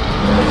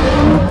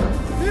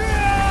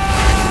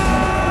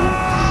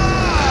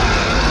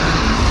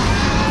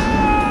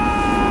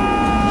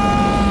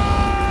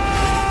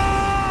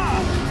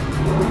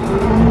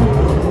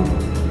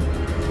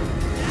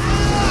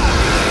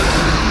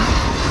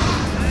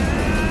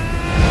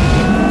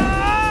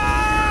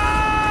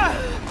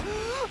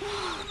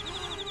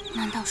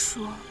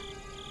说，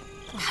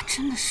他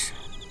真的是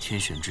天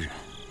选之人。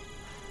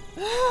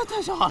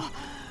太小了，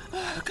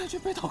感觉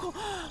被掏空，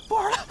不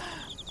玩了。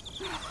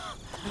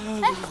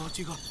哎，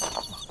鸡哥，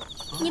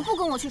你不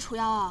跟我去除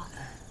妖啊？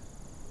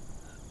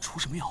除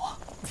什么妖啊？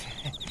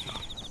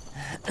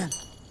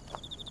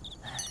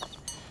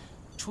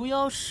除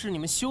妖是你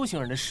们修行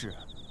人的事，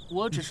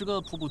我只是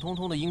个普普通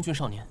通的英俊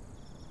少年。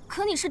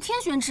可你是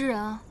天选之人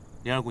啊！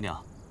莲儿姑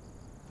娘，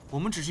我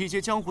们只是一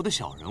介江湖的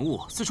小人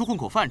物，四处混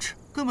口饭吃，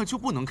根本就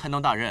不能堪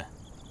当大任。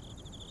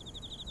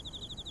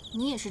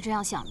你也是这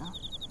样想的？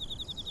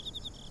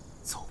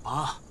走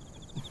吧。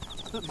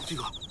这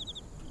个。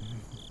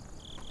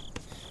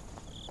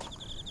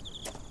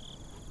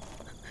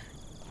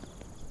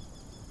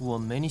 我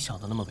没你想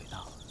的那么伟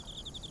大。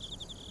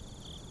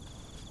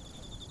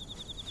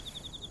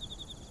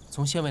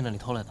从县尉那里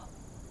偷来的，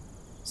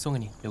送给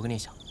你，留个念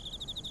想。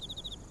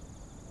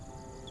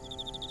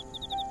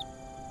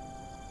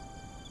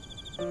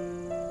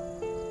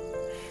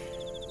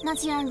那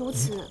既然如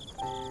此，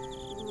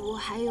我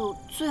还有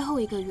最后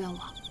一个愿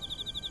望。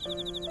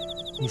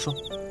你说。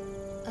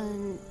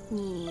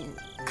你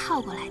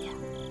靠过来点。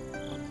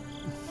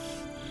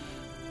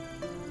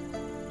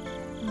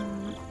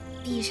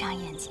闭上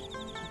眼睛。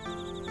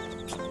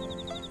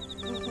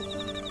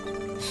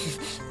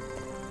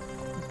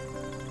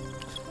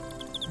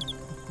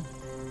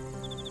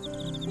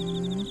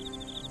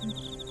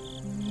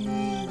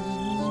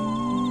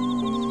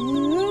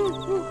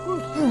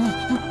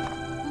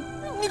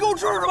 你给我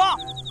吃什么？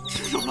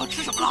吃什么了？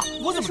吃什么了？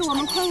我怎么？这是我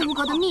们昆无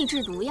阁的秘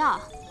制毒药。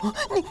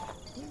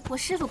我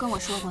师父跟我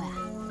说过呀，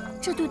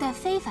这对待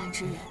非凡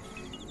之人，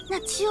那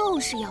就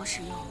是要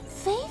使用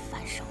非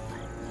凡手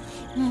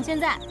段。现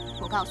在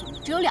我告诉你，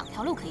只有2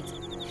条路可以走：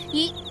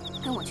一，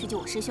跟我去救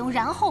我师兄，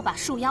然后把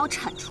树妖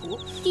铲除；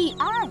第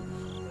二，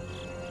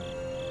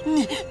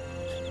你，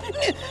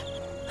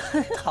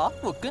好，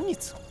我跟你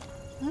走。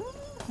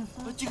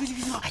这个，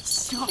哎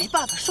呀，没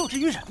办法，受制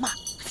于人嘛。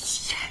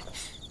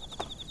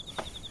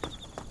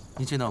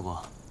你见到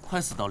过快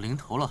死到临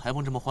头了还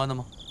蹦这么欢的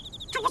吗？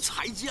这不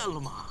才见了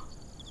吗？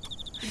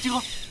这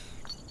个，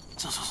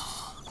走。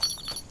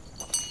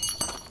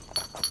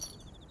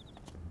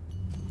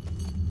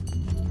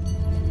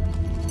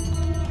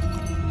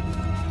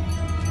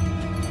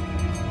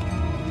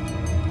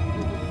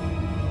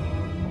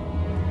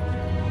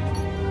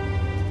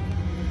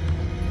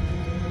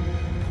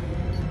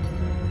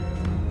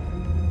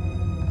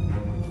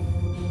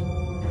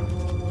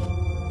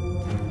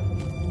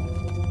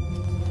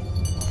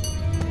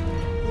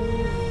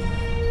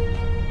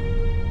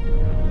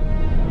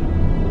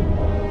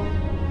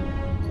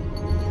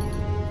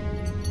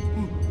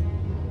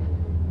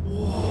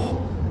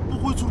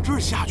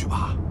下去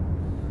吧，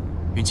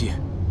云姬。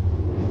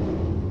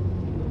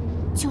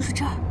就是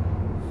这儿。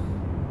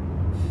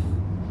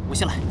我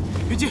先来。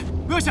云姬，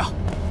不要想。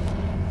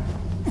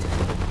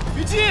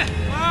云姬，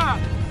啊！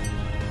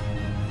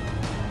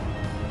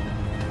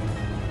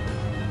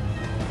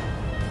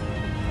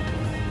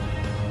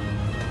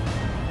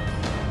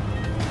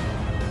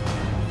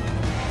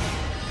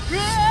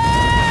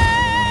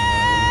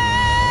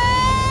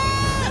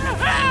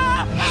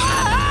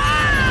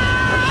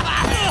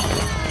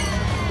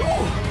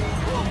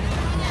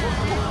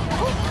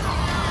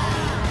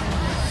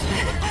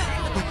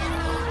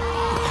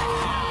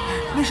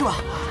没事吧？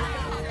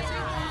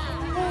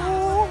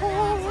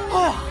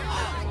哎呀！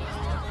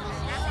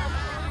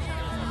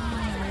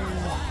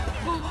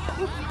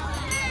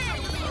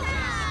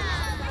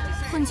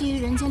混迹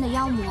于人间的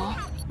妖魔，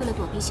为了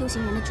躲避修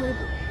行人的追捕，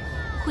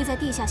会在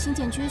地下兴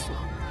建居所。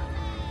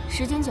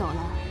时间久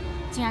了，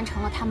竟然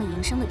成了他们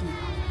营生的地方，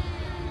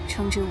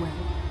称之为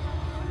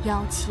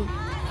妖妻。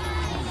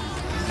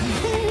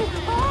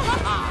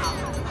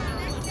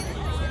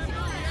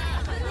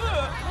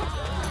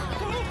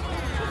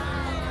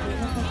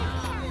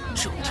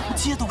整条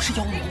街都是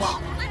妖魔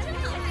吧？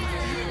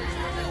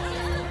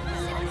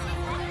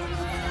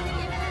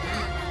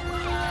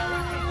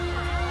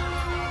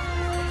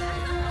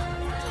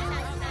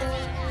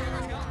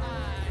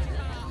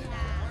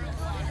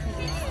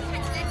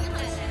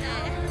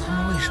他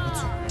们为什么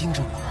总盯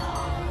着我们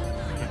啊？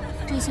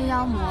这些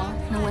妖魔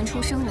能闻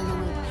出生人的味道，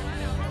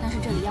但是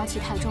这里妖气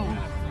太重了，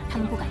他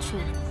们不敢确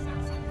认。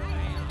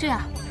这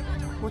样，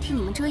我替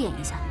你们遮掩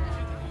一下。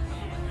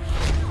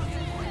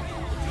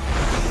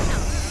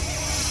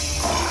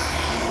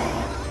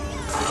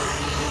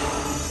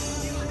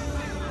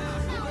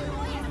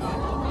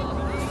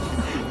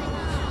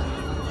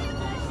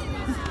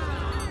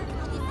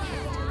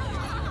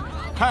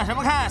 看什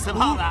么看，死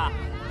胖子！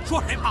说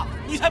谁胖？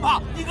你才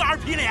胖！你个2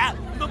皮脸！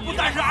你们不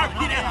但是2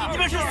皮脸，你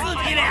们是4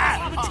皮脸！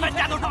全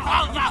家都是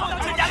胖子！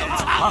全家都是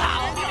胖子！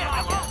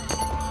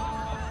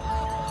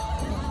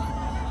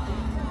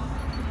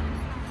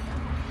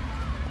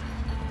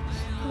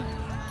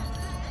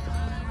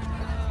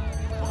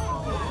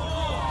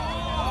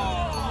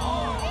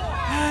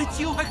哎，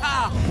请快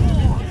看！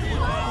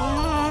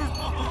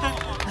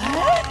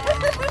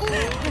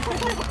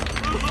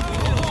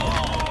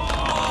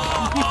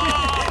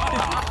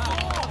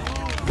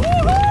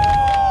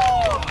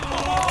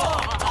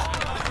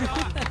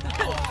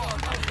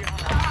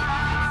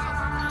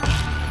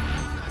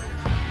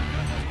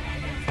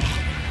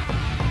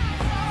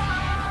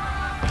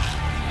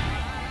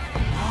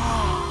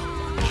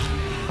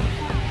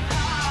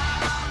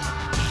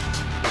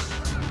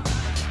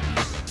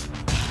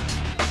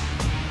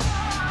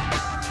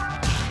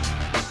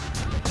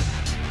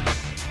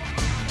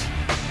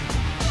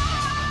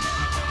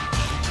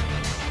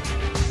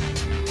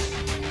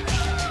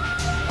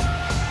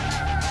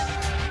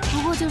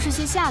过就是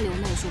些下流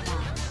媚术罢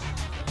了。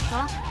走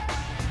了。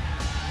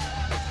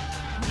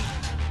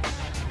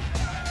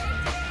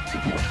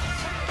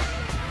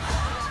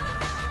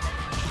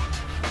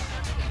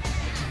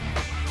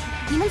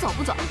你们走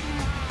不走？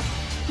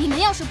你们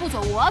要是不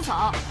走，我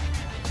走。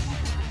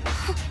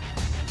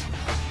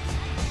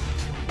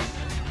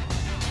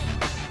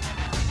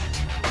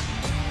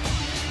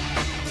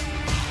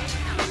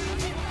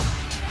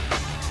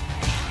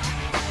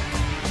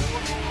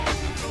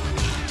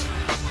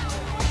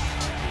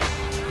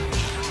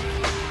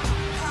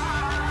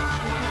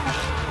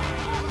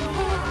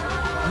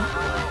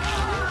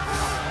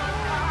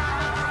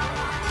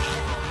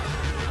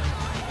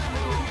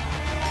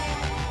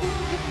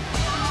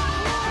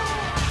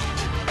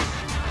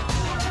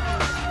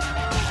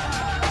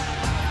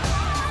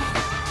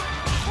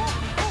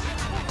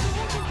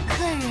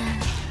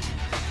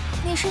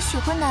 是喜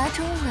欢哪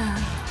种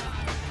冷，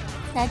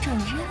哪种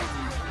热呢？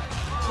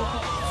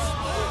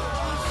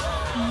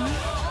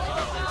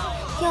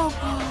要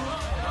不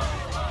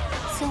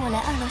随我来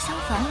2楼厢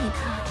房一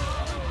趟，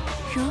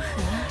如何？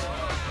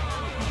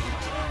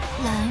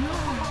来嘛！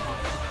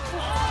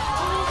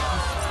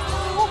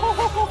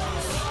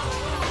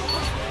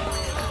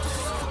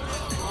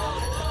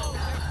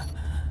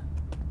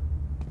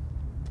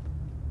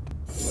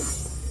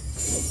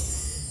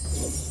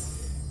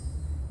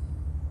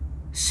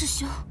师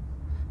兄。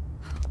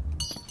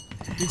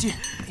 元基，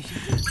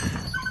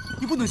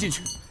你不能进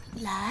去。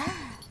来，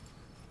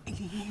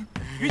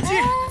元基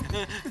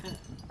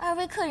，2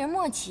位客人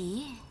莫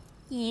急，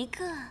一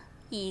个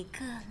一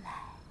个来。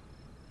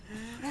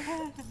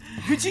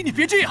元基，你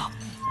别这样。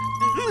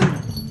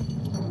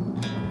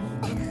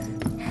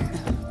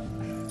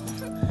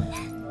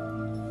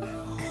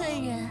客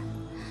人，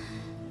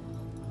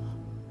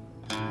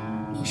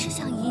你是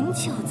想饮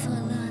酒作乐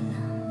呢？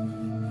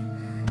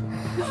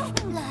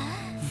来。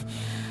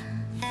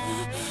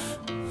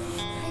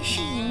 是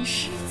吟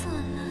诗作乐，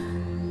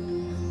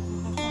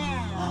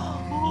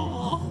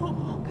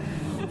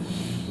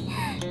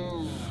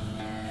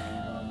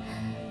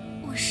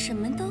我什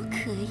么都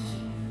可以。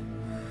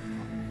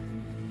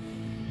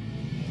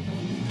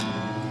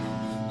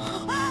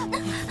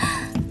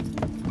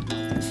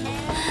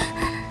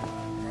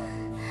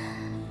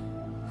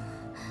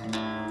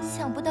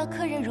想不到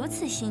客人如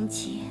此心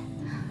急，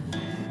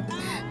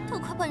都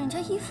快把人家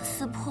衣服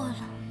撕破了。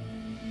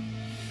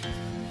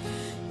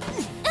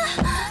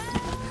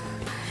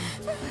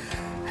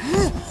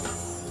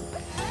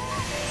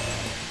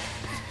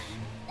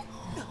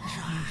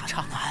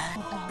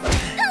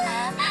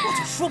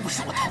 说不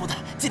是我偷的，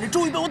今天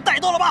终于被我逮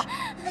到了吧？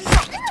让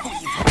你偷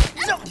衣服，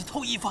让你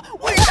偷衣服，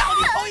我让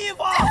你偷衣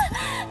服！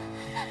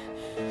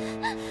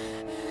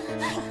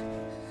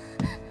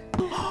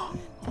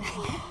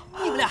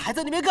你们俩还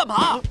在那边干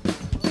嘛？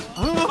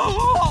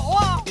跑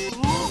啊！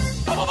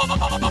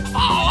跑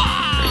啊！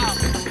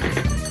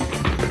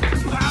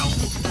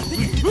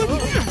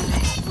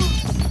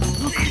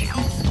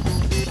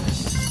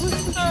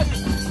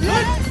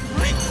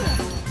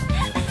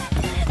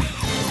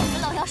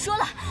 说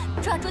了，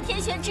抓住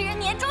天选之人，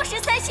年终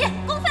13谢，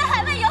公费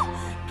海外游，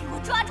给我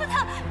抓住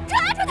他，抓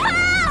住他！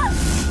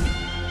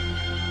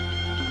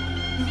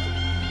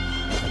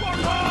抓住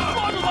他！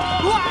抓住他！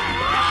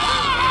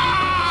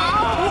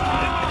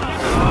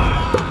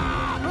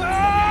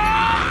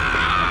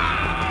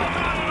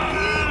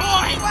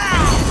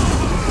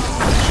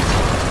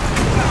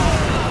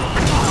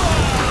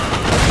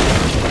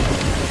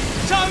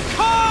闪开！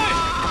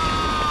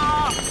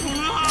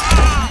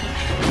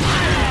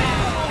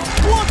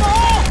我走！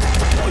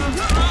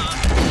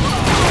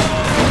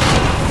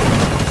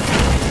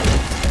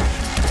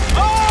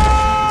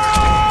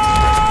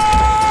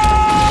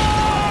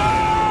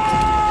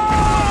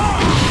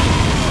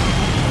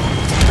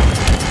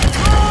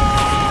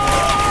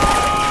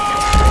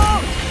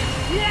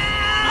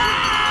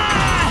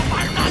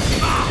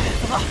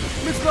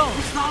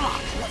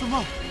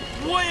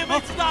 我也没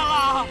子弹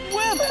了，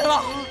我也没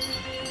了，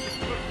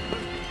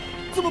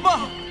怎么办？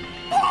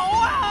跑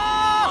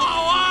啊！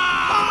跑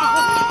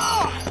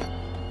啊！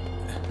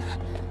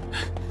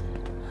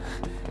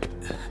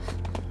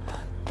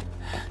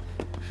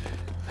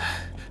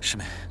师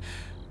妹，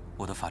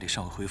我的法力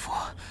尚未恢复，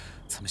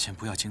咱们先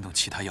不要惊动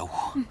其他妖物。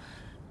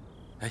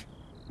哎，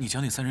你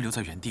将那3人留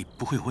在原地，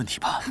不会有问题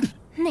吧？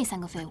那3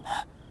个废物，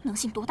能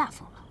性多大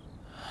风了？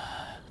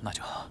那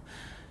就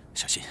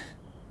小心。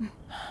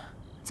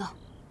走。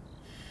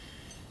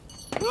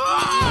 师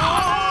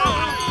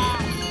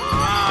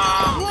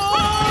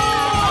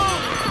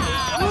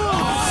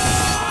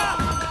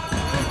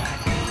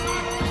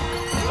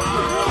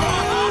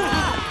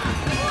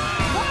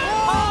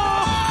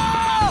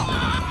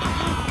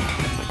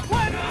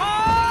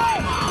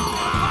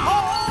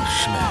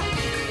妹，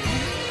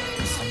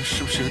咱们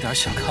是不是有点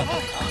小看稳了？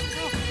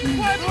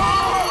快跑！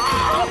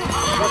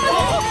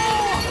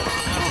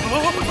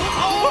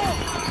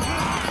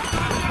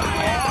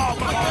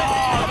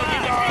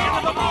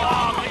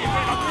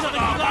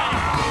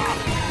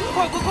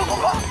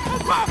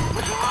快！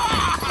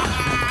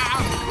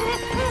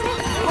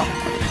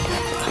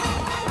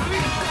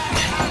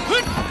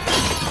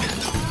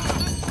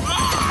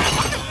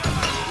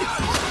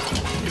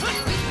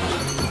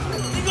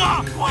一哥，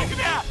快一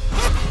点！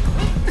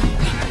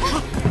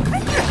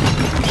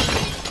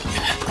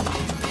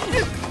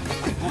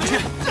过不去，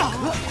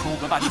昆吾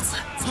阁大弟子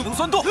怎能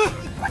算动？师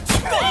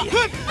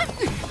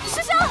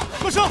兄，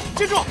把手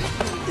接住，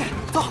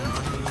走。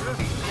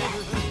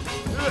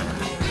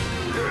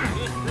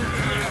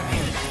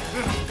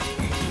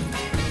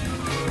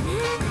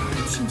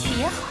进去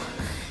也好，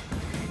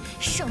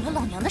省了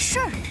老娘的事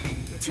儿，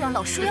就让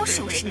老树妖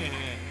收拾你们，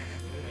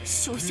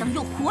休想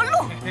有活路！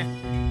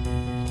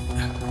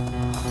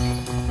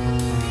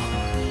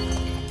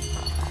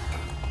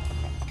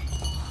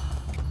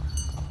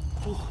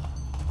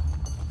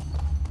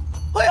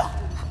哎呀，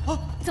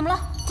怎么了？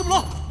怎么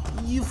了？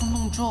衣服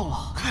弄皱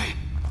了。嘿，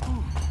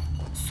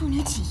素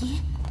女锦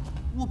衣，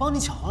我帮你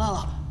抢回来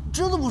了，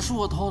真的不是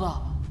我偷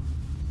的。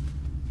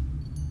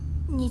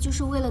你就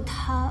是为了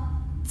他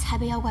才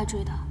被妖怪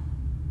追的？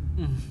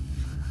嗯。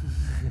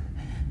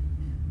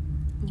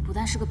你不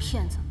但是个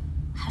骗子，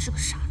还是个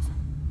傻子。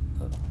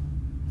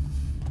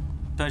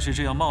但是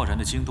这样贸然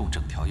的惊动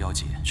整条妖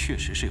界，确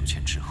实是有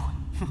欠智慧。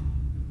哼，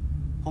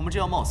我们这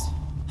样冒死，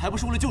还不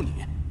是为了救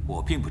你？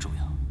我并不重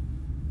要，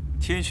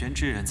天选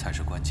之人才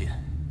是关键。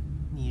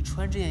你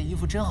穿这件衣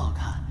服真好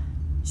看，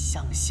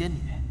像个仙女。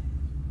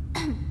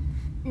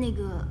那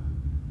个，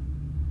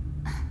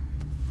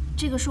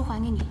这个书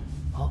还给你。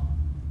哦。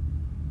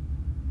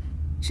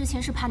之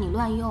前是怕你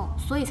乱用，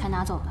所以才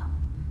拿走的。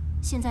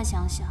现在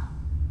想想，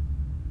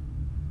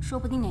说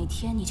不定哪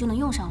天你就能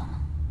用上了呢。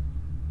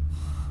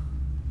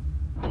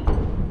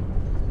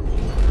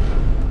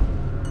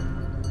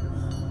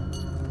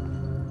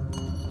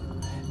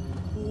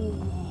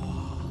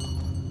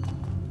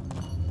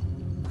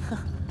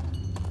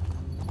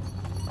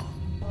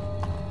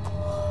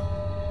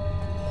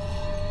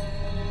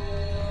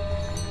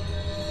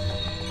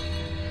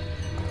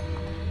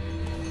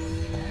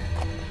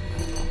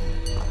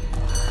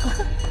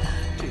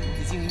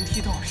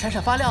闪闪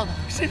发亮的，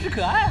甚是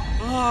可爱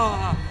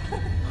啊！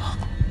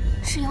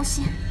是妖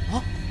心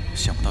啊！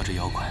想不到这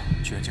妖怪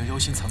居然将妖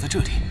心藏在这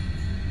里。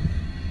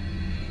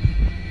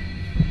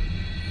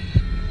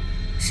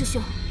师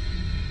兄，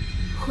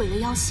毁了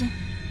妖心，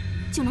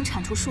就能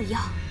铲除树妖。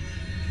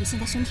你现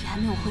在身体还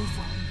没有恢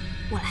复，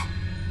我来。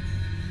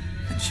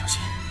小心！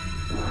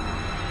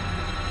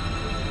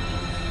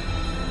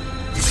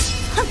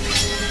哼！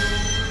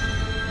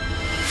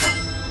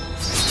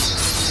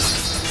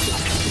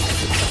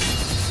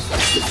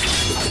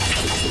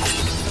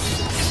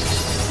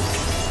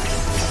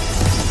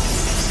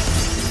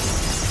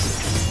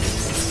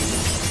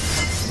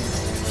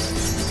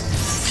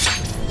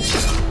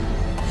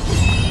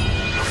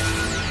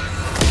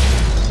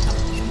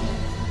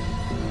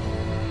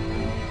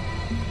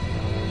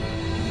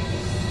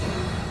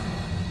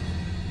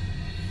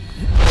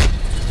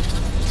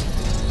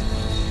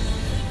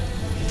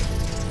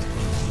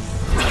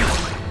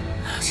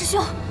师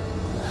兄，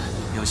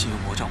妖心有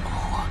魔杖保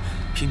护，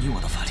凭你我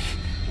的法力，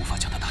无法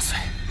将它打碎。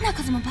那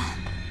可怎么办？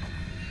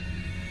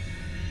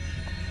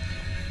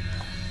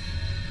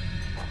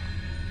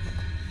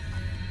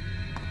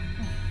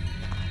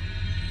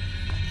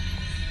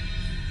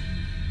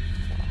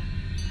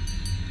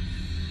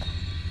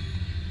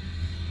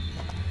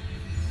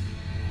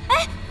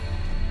哎，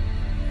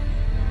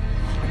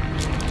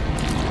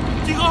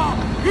金哥，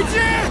云姬！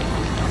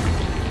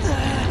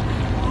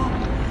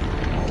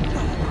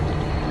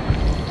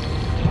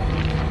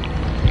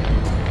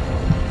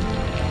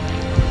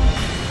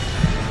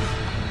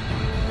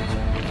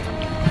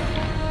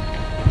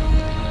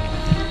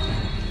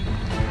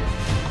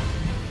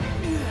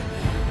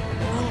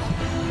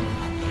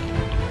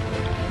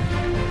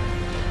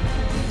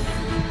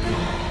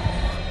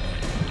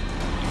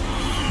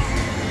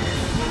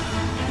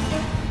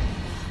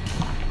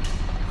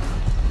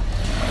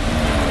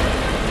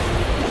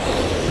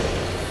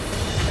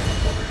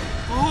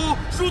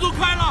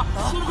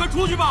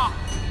出去吧！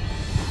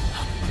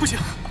不行，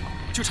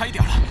就差一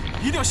点了，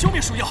一定要消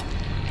灭树妖。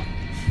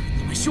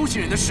你们修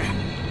行人的事，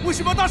为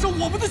什么要搭上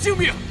我们的性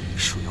命？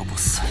树妖不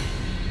死，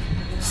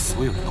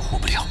所有人都活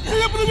不了。你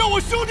也不能让我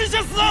兄弟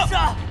先死！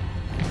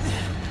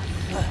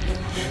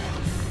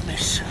没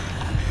事。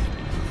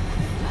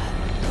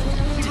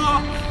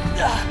哥。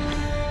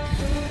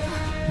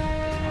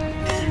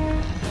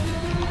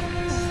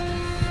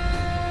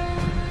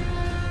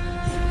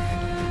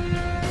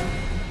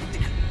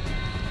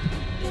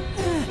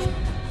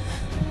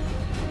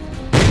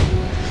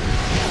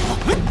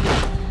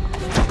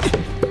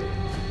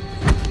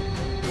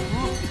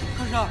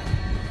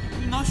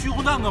虚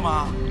红弹干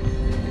嘛？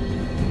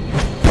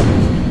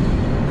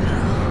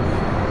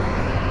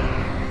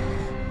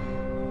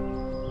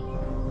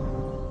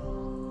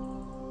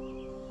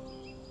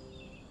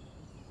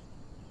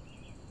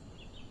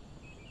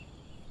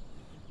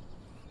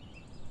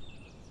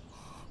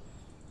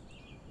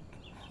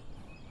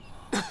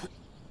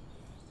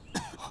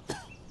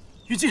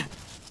于禁，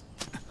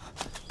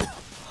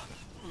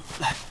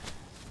来，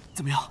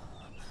怎么样？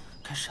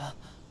开山，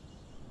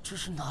这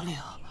是哪里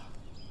啊？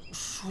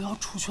树妖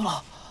出去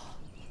了。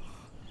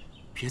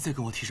别再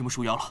跟我提什么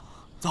树妖了，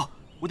走，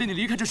我带你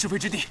离开这是非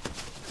之地。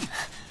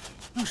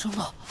乐生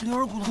呢？灵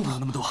儿姑娘不管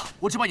那么多，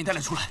我只把你带了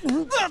出来。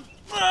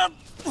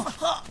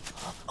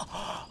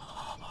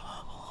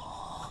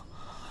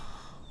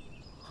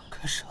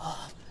开始了。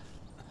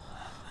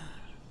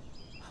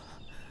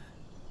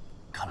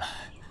看来，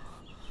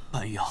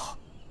半妖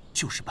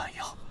就是半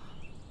妖，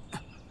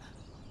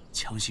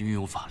强行运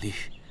用法力，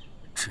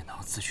只能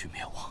自取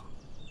灭亡。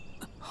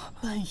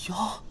半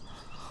妖？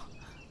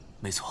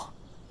没错，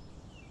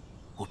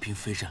我并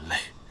非人类，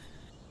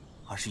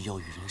而是妖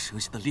与人生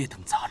下的劣等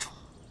杂种，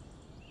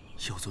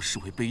妖族视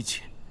为卑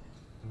贱，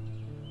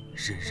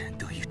人人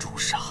得以诛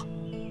杀。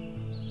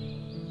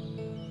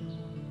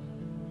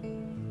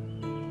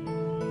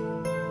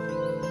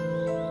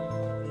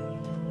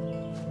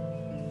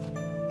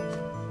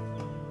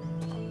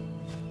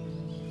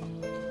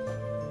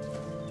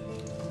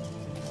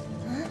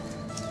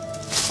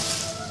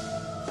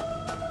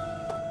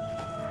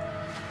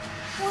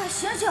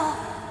醒醒，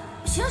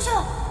醒醒！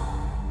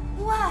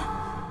喂，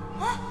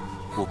哎，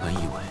我本以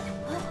为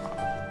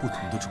不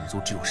同的种族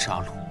只有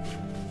杀戮，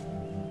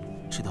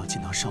直到见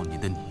到少年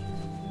的你，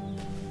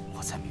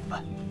我才明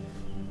白，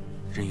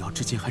人妖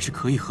之间还是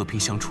可以和平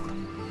相处的。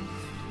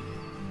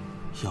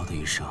妖的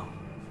一生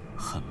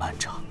很漫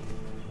长，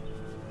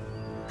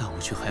但我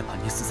却害怕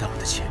你死在我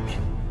的前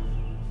面，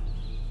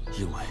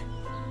因为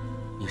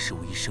你是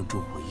我一生中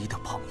唯一的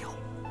朋友。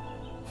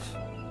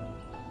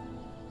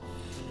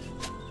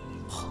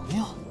朋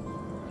友，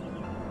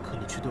可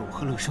你却对我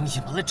和乐生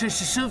隐瞒了真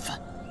实身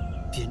份，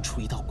编出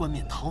一道冠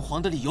冕堂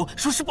皇的理由，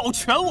说是保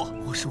全我。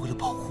我是为了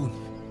保护你，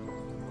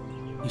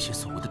那些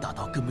所谓的大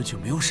道根本就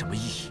没有什么意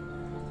义，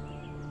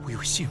唯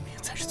有性命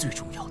才是最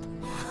重要的。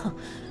哼，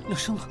乐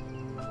生呢？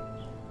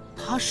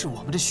他是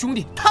我们的兄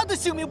弟，他的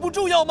性命不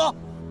重要吗？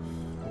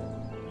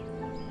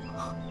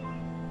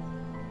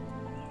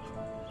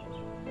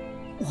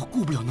我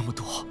顾不了那么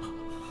多。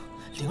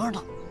灵儿呢？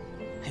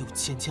还有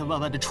千千万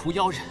万的除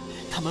妖人，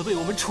他们为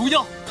我们除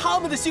妖，他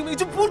们的性命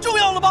就不重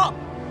要了吗？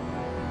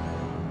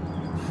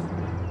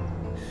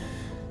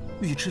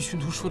尉迟寻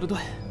途说的对，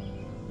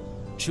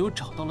只有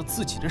找到了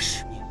自己的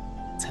使命，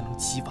才能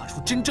激发出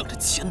真正的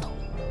潜能。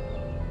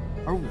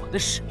而我的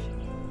使命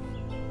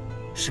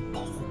是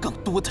保护更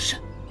多的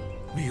人。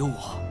没有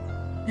我，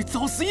你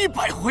早死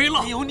100回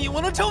了。没有你，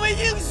我能成为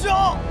英雄。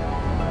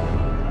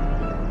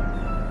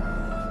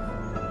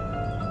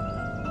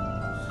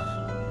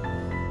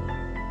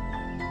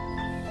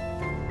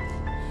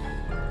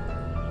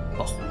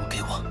把葫芦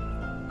给我，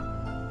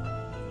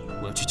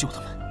我要去救他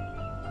们。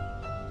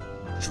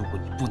如果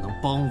你不能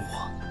帮我，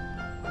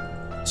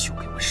就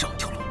给我上一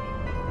条路。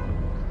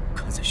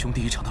看在兄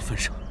弟一场的份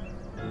上，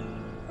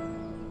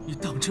你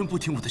当真不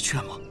听我的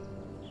劝吗？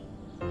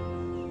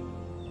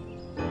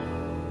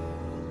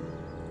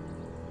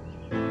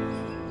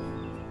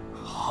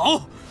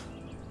好，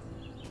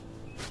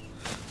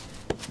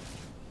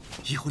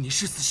以后你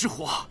是死是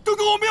活都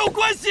跟我没有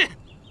关系。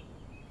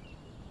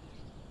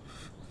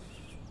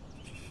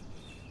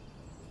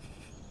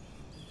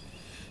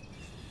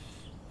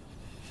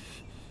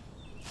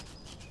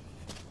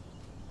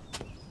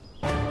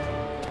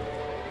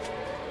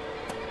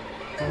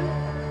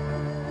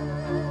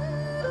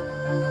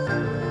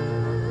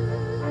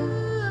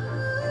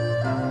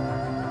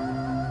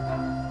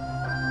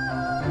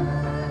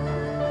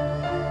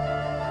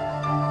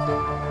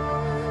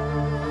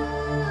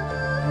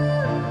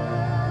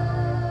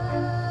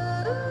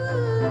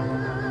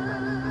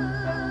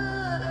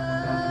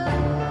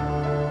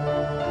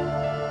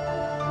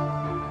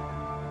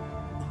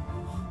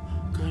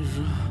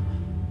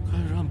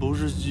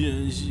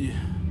奸细，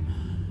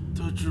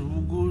他只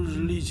不过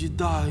是力气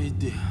大一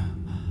点，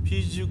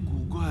脾气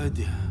古怪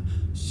点，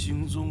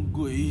行踪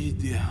诡异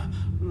点，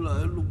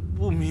来路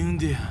不明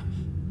点。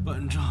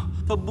反正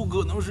他不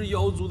可能是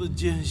妖族的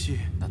奸细。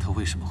那他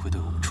为什么会对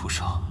我们出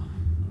手，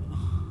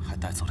还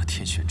带走了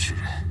天选之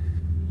人？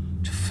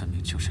这分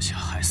明就是想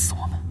害死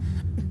我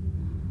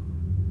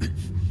们。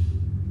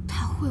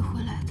他会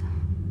回来的，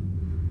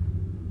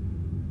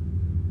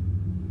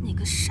那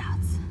个傻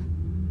子，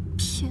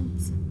骗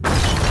子。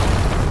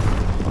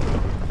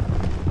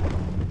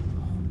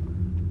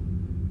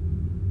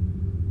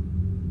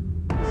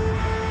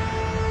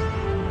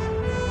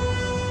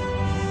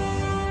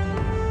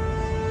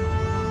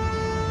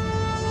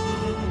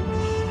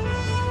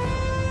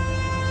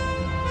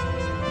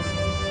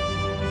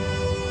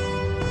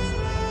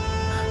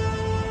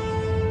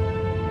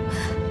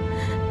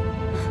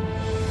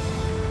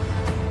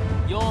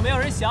有没有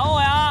人想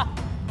我呀？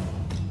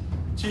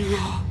七哥，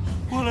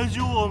快来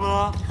救我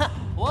们！哼，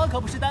我可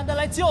不是单单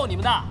来救你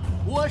们的，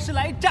我是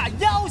来炸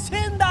妖心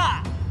的。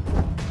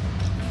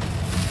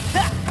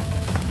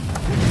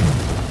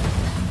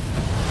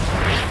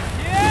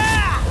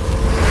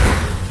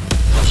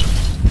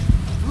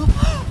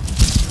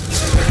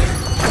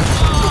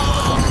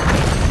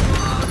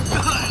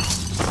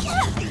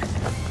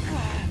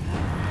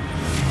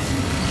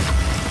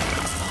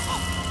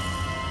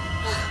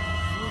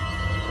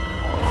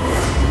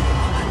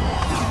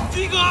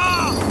七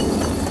哥！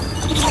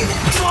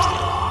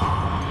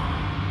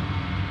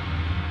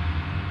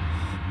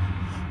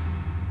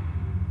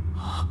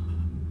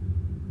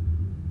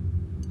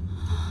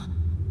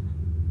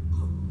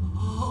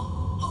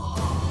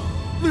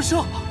乐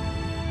生，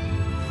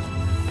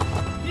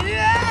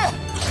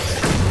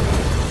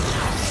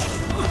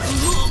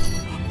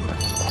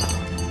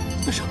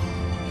乐生，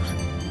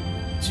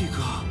鸡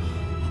哥，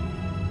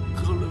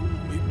看来我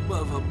没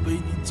办法陪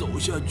你走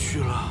下去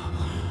了。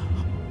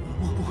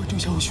我不会丢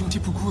下我兄弟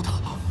不顾的。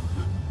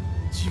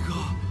鸡哥，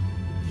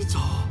你走，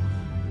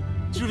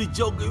这里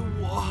交给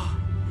我。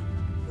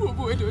我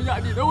不会留下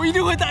你的，我一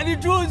定会带你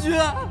出去。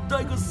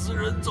带个死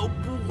人走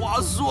不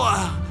划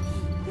算。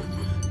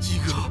鸡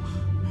哥，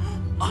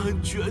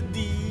安全第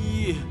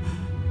一，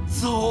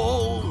走。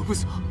我不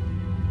走，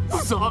不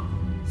走，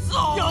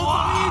走要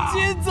啊！走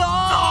一起走。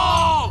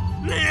走，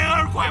灵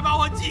儿，快把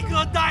我鸡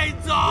哥带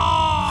走！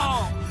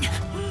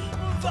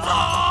走，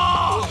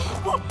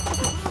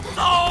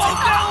走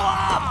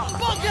啊！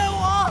放开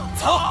我！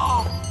走，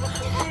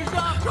乐生，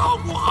照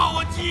顾好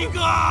我鸡哥。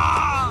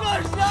乐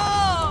生。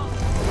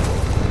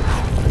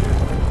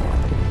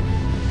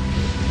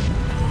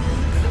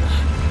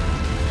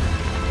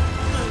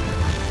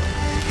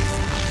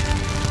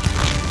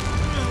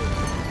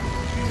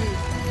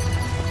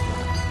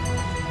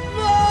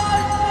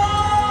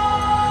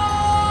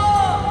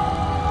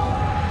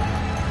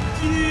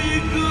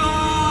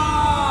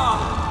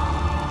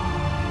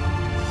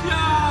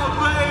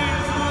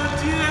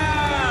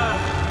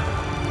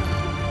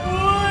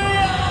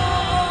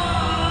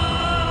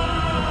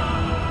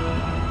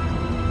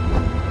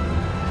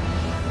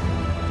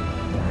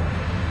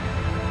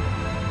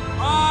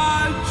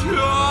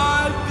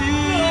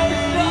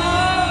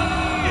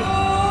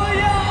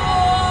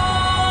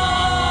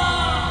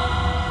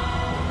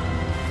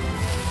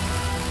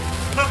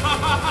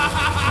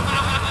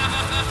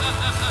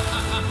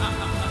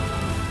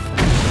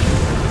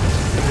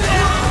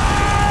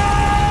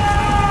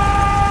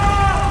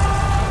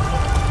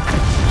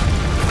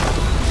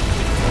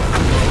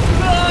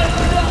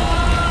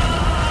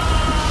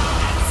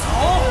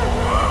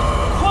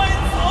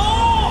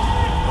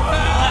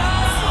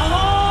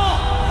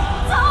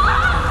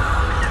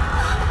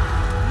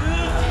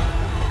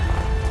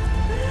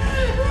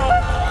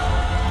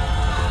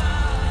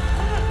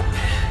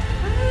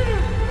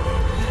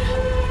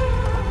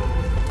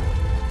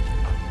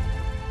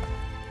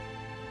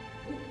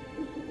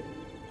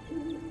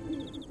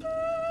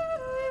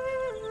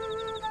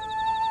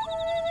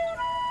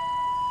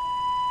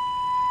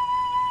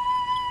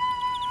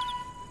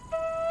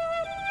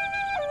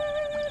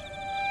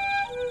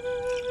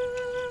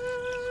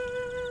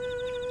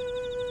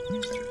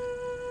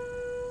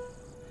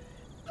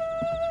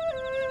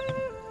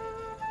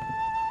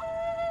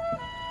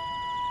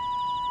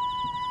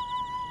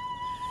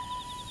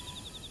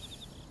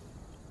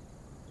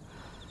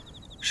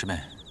师妹，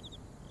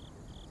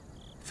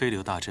飞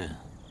流大阵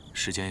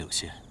时间有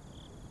限，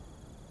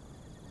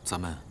咱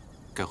们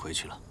该回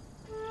去了。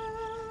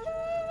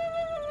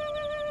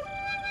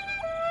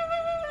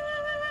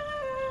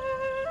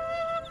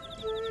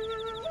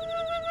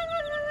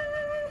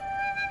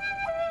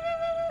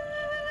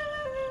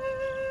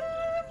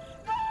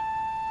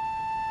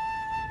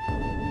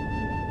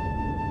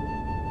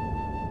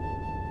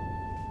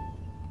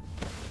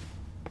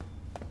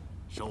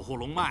守护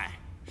龙脉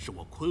是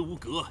我昆无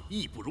阁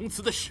义不容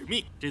辞的使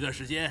命。这段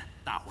时间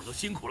大伙儿都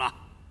辛苦了，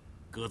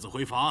各自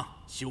回房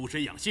修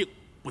身养性，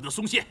不得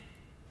松懈。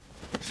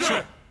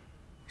是。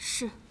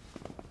是。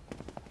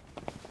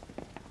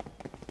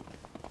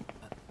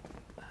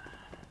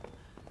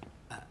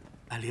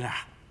灵儿，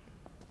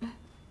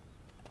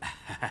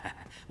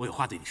我有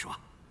话对你说。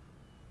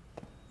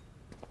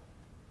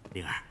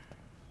灵儿，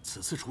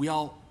此次除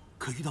妖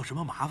可遇到什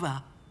么麻烦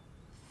啊？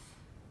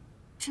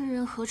真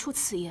人何出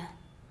此言？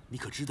你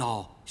可知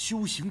道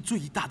修行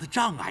最大的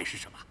障碍是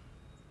什么？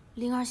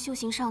灵儿修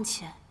行尚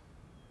浅，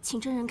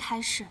请真人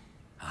开示。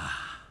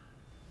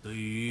对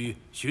于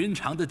寻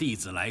常的弟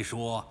子来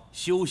说，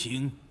修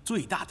行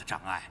最大的障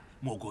碍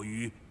莫过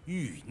于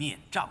欲念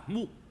障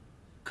目。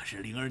可是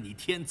灵儿，你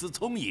天资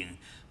聪颖，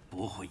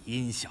不会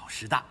因小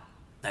失大。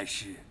但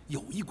是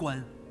有一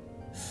关，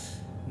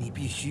你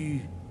必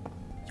须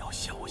要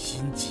小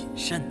心谨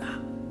慎呐。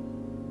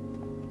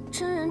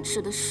真人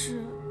指的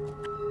是？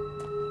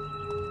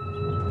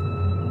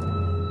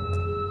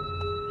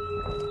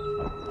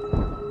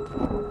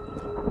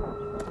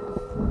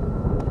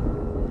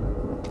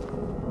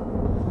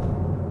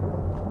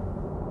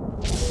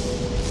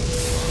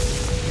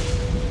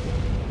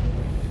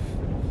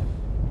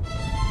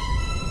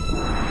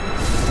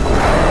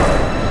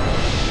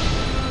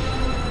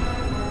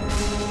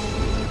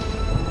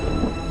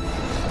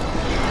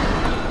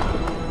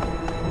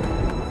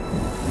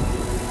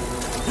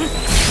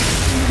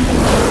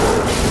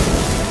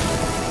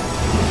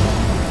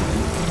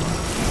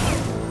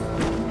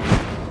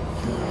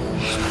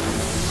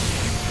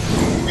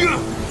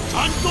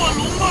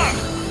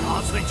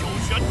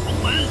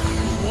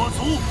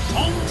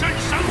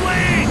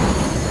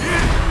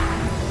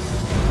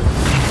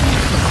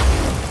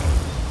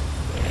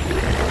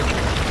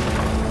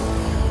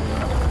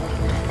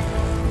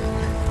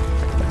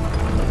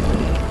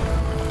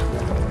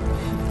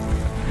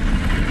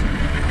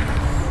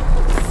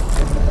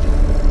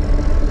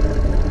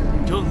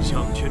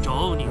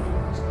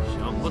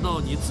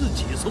自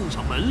己送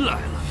上门来了。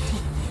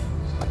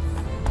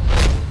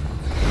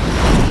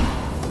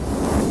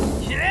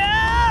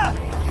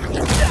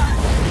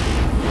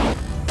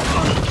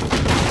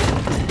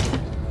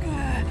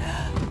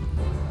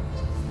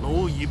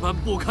蝼蚁般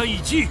不堪一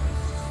击。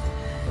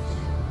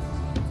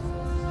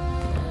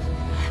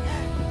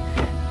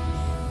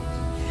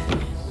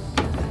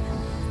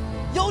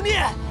妖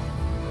孽，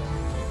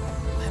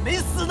我还没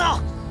死呢！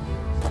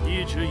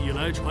一直以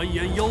来传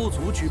言妖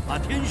族惧怕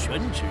天玄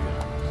之人，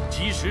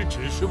其实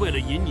只是为了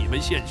引你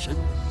们现身。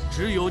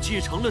只有继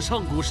承了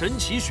上古神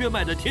奇血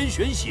脉的天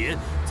玄血，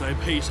再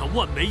配上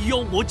万枚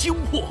妖魔精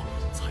魄，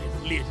才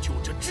能练就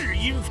这至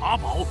阴法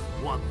宝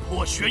万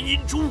魄玄阴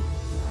珠。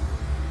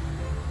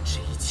这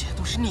一切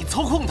都是你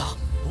操控的。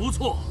不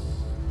错，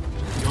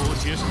妖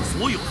界上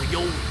所有的妖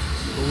物，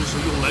都是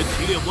用来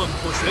提炼万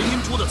魄玄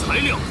阴珠的材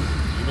料。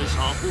你们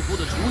傻乎乎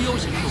的除妖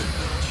行动，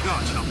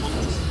恰恰帮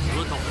助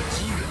得到了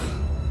机缘。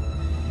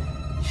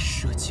你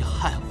设计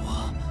害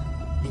我，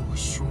令我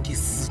兄弟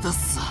死的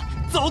死，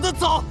走的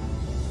走。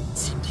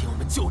今天我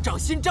们旧账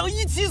新账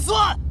一起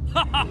算。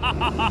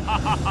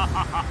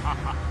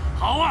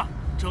好啊，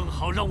正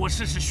好让我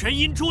试试玄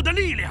阴珠的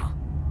力量。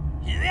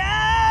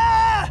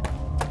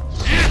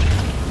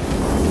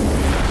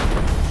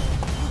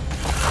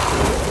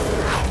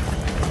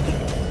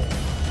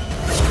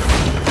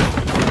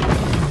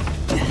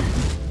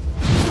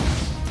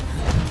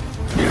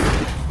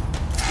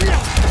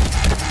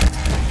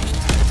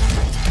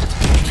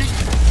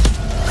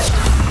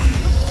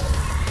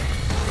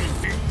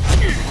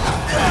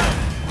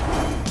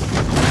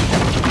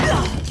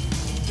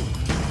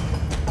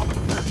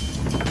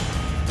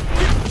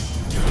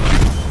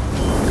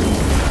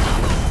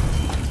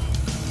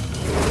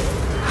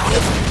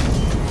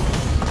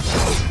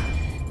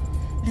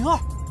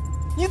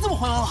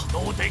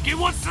都得给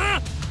我死！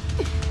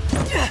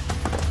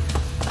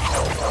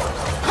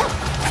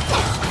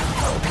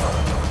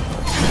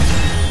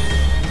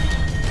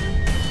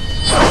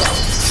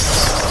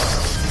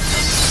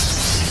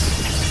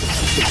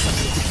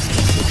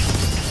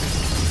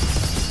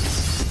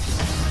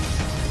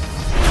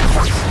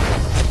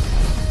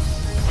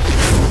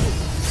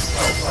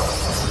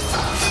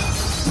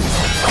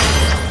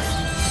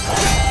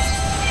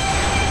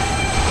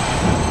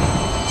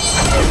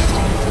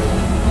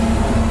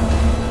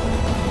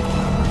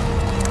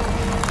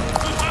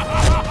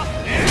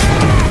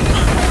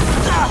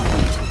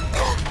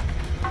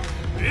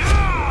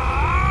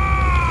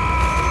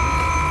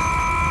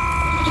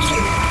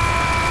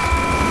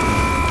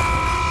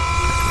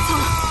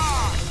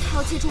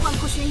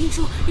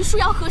与树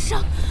妖合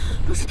生，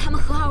若是他们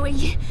合二为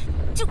一，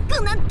就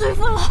更难对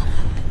付了。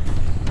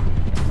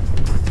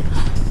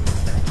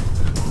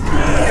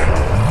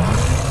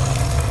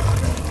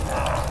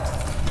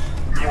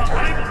你们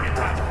还不明白？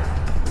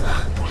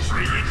我学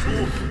一出，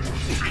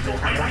其中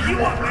还有1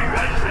万枚元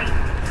神，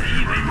你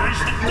以为元神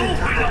都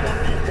会让我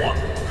复活？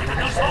你们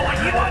能杀我1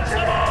万次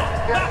吗？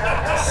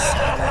杀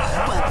我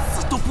1万次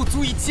都不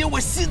足以解我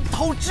心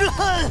头之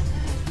恨。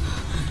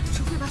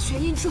除非把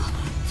玄阴珠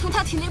从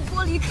他体内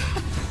剥离开。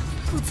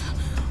否则，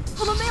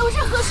我们没有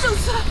任何胜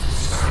算。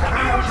没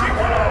有机会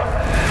了。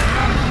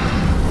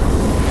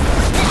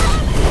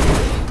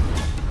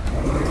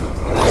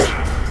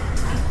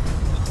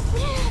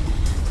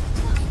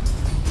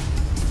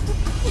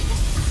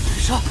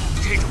什么？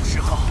这种时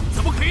候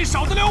怎么可以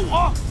少得了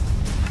我？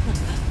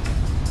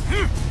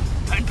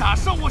敢打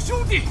伤我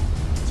兄弟！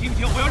今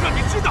天我要让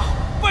你知道，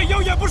拜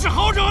妖也不是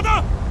好惹的。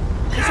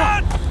开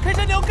山，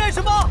你要干什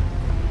么？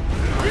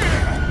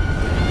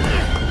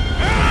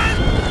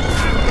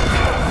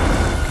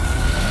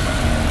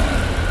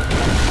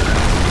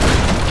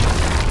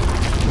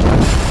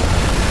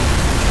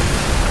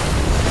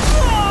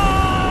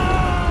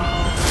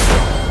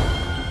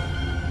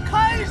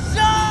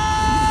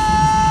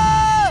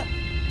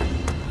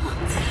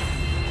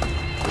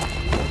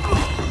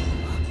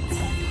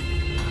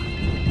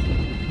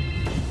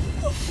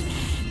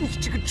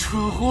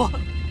蠢货，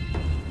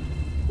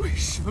为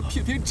什么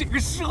偏偏这个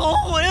时候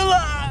回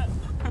来？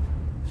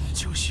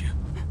就许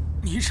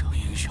你逞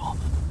英雄，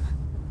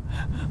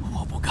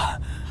我不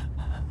敢。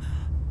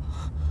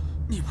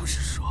你不是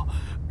说，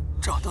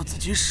找到自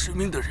己使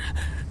命的人，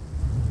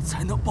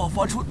才能爆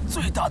发出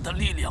最大的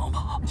力量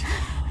吗？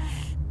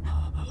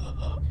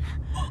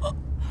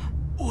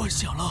我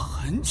想了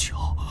很久，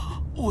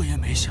我也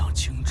没想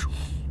清楚。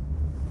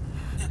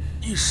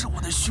你是我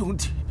的兄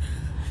弟，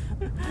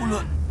不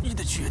论你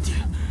的决定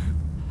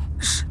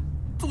是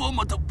多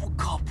么的不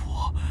靠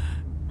谱，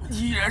你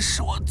依然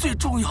是我最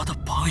重要的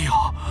朋友。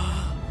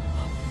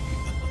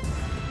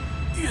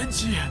元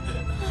基，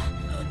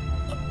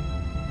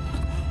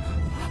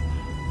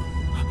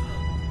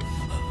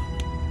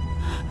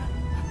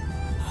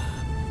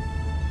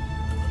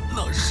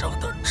乐生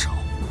的仇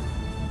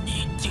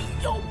一定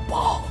要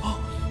报，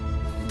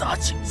打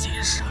起精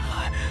神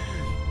来，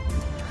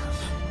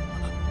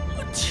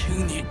我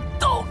挺你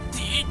到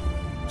底。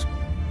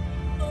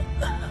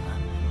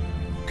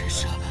开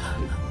山，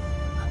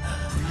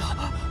不要！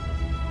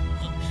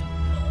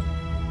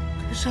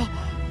开山，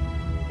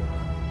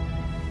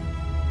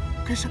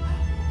开山！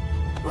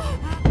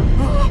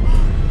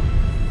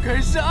开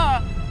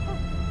山！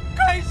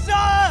开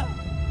山！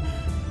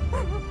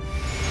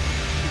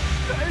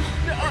开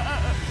山！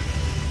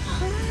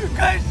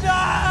开山！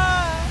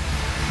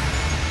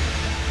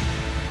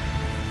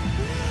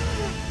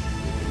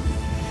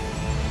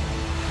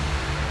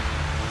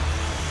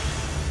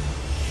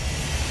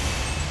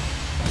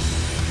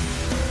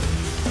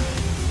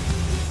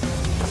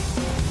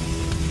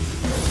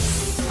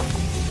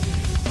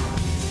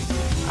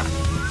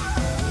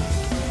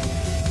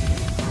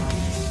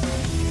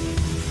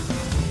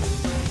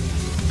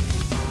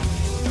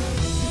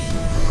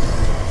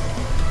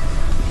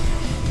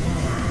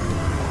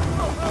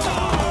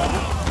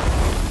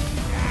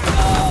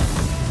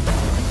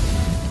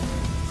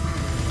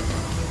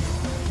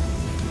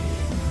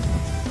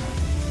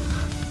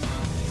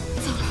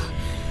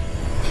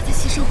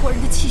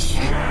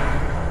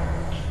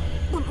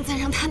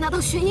拿到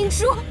玄阴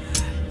珠！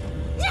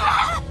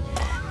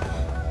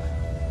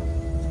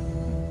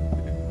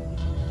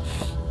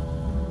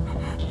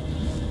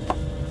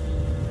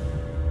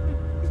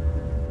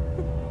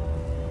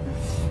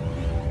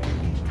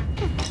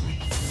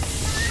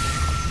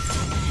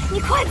你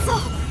快走，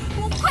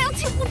我快要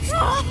挺不住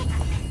了！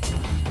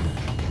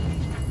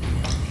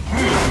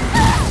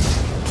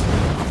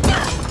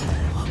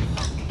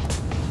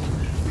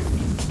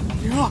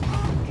灵儿，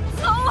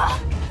走啊！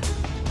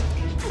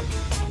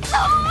走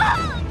啊！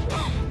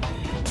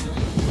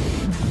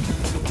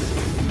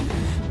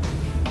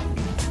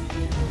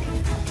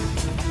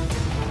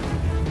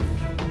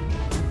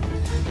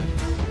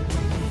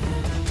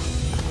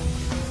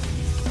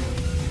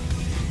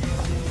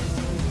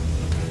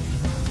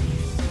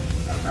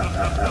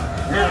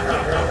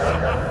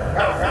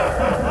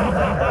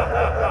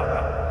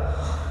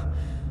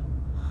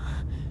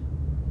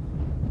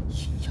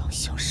 阴阳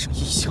相生，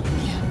一相灭，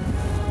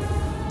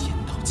颠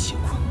倒乾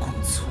坤，共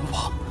存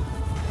亡。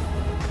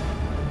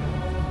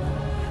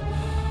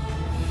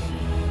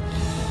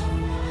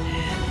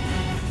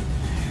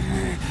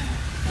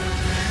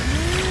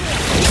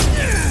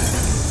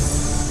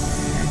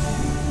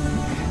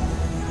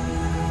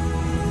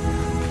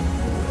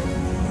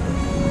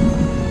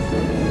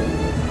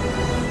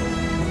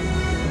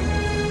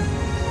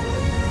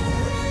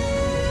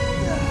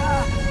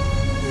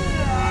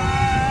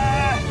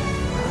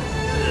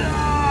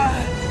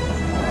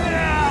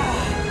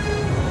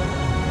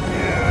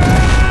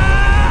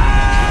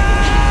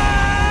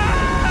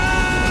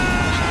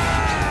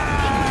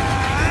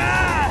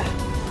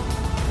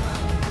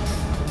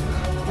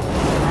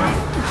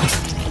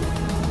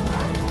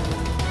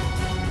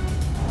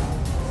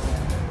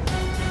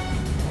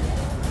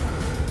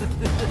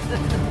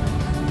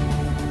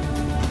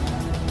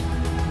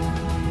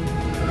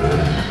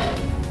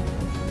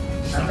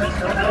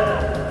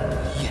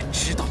也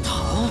知道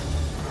疼，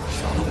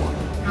饶了我，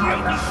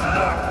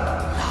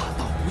大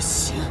道无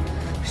形，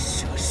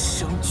舍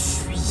生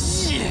取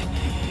义。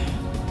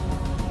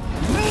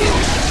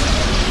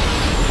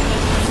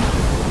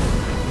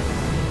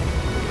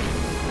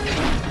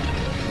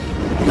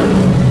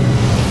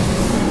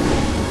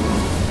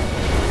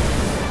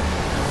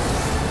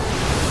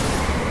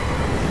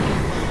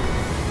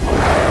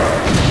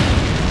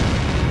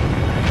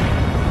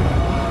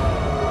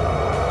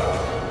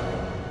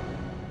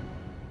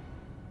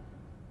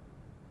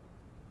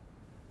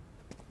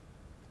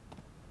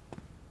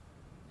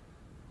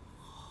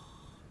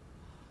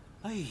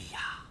哎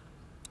呀，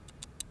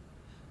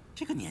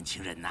这个年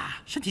轻人呐，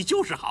身体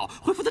就是好，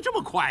恢复得这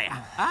么快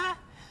呀！啊，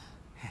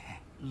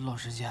老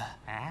神仙，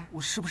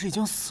我是不是已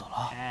经死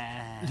了？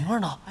灵儿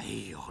呢？哎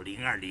呦，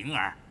灵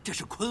儿，这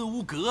是昆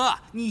无阁，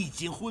你已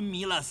经昏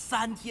迷了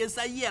3天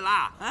3夜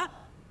啦！啊，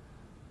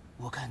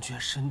我感觉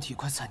身体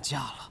快散架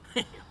了。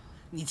嘿，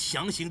你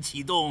强行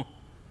启动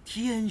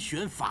天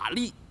玄法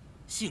力，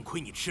幸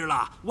亏你吃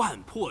了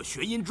万魄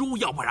玄阴珠，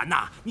要不然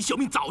呐，你小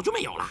命早就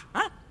没有了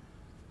啊！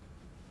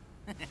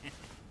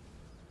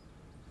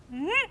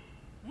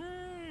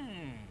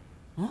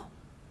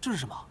这是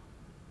什么？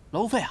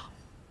劳务费啊？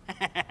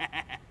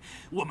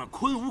我们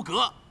昆无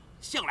阁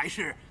向来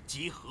是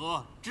集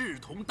合志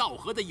同道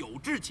合的有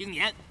志青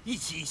年，一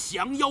起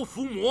降妖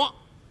伏魔。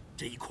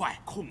这一块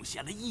空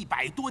闲了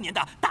100多年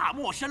的大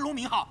漠神龙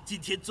名号，今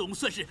天总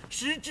算是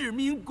实至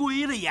名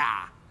归了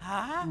呀！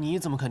啊！你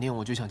怎么肯定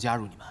我就想加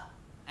入你们？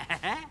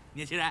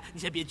年轻人，你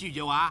先别拒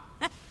绝我啊！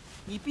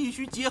你必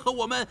须结合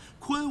我们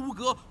昆无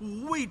阁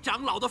5位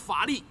长老的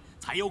法力，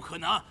才有可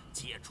能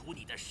解除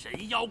你的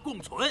神妖共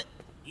存。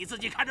你自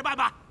己看着办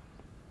吧。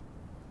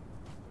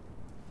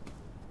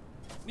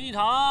蜜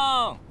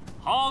糖，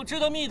好吃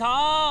的蜜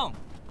糖，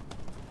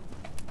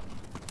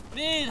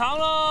蜜糖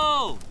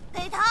喽！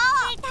给糖，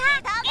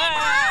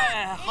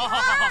哎，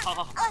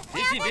好，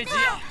别急，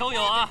都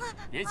有啊，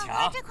别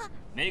抢，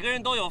每个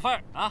人都有份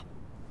儿啊。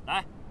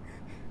来，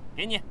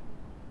给你。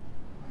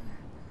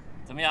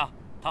怎么样，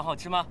糖好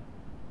吃吗？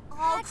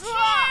好吃。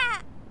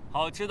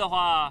好吃的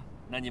话，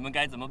那你们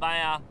该怎么办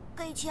呀？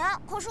给钱，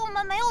可是我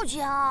们没有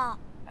钱啊。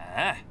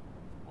哎，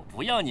我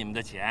不要你们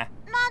的钱。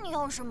那你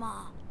要什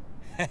么？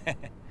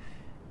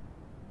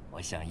我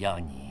我想要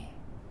你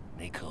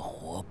那颗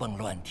活蹦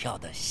乱跳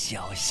的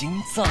小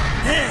心脏。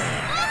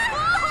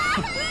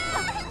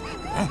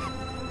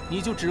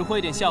你就只会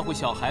点吓唬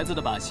小孩子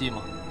的把戏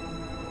吗？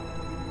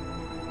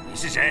你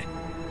是谁？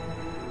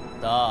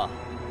大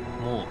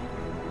漠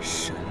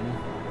神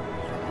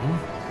龙，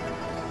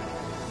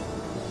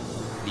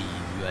李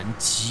元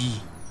基。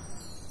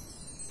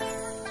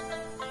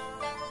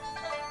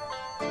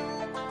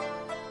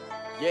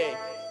耶！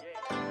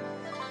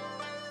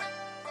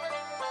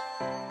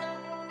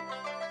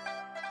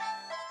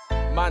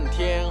漫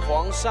天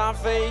黄沙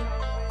飞，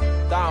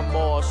大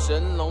漠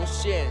神龙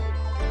现。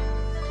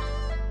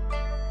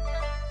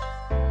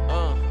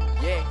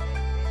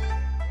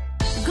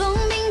公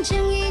兵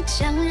剑一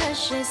腔热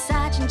血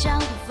洒尽江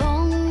湖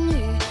风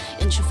雨，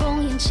远处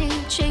烽烟起，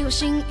却有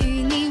心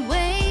与你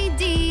为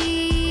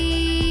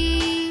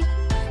敌。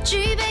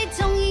举杯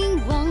同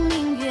饮，望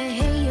明月，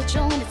黑夜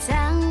中的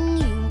苍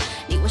蝇，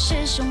你我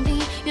是兄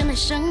弟，原来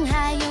生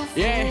还有伏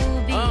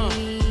笔。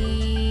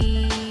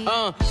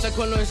在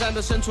昆仑山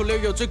的深处留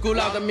有最古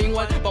老的铭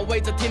文，保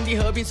卫着天地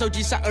和平，收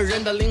集杀恶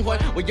人的灵魂。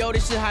我游历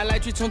四海来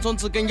去匆匆，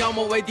只跟妖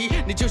魔为敌。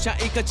你就像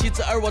一颗棋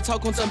子，而我操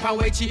控整盘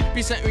围棋。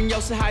毕生云游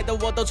四海的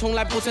我都从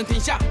来不曾停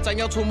下，斩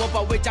妖除魔，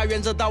保卫家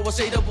园，惹到我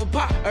谁都不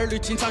怕。儿女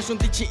情长，兄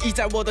弟情谊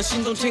在我的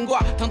心中牵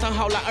挂。堂堂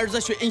好男儿，热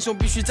血英雄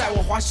必须在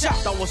我华夏。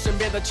当我身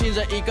边的亲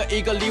人一个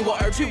一个离我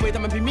而去，为他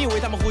们拼命，为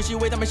他们呼吸，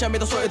为他们消灭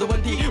掉所有的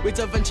问题。为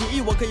这份情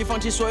谊，我可以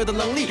放弃所有的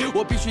能力。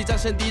我必须战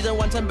胜敌人，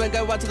完成本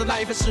该完成的那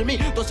一份使命。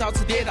多少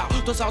次跌倒，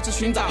多少次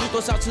寻找，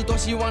多少次多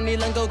希望你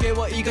能够给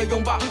我一个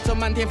拥抱。这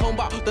漫天风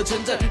暴的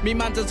城镇弥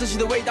漫着窒息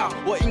的味道，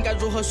我应该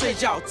如何睡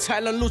觉才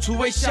能露出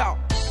微笑？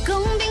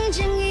公兵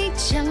剑一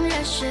腔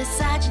热血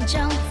洒尽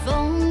江湖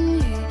风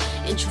雨，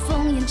远处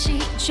烽烟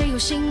起，却有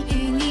心与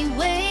你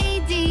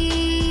为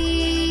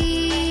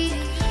敌。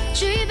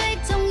举杯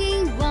同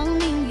饮，望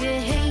明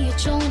月，黑夜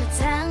中的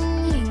苍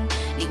蝇，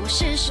你我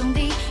是兄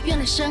弟，原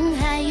来生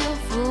还有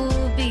伏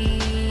笔。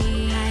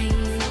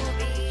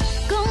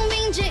公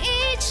兵剑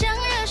一腔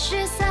热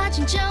血洒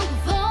尽江湖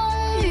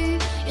风雨，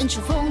远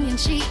处烽烟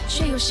起，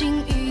却有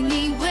心与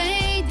你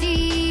为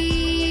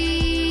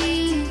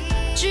敌。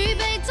举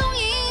杯同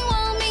饮，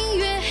望明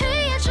月，黑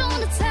夜中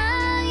的苍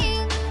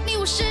蝇，你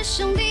我是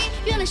兄弟，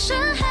原来生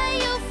还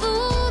有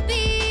伏笔。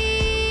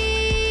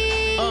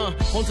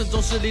红尘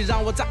中势力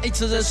让我再一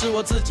次认识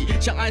我自己，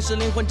相爱是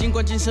灵魂，尽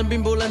管今生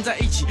并不能在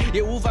一起，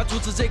也无法阻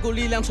止这股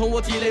力量从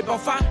我体内爆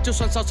发。就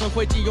算烧成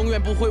灰烬，永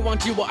远不会忘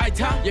记我爱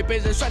他。也被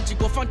人算计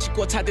过，放弃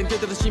过，差点丢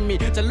掉的性命。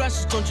在乱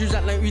世中居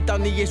然能遇到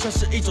你，也算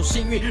是一种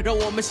幸运。让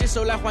我们携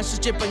手来还世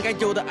界本该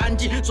有的安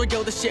静，所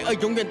有的邪恶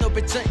永远都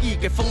被正义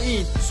给封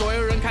印。所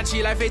有人看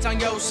起来非常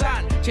友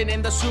善，千年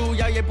的树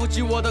妖也不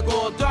及我的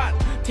果断。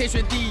天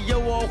选地优，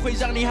我会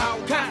让你好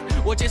看。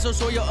我接受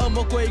所有恶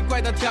魔鬼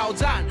怪的挑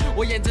战，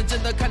我眼睁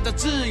睁地看着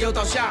自由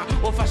倒下。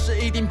我发誓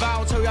一定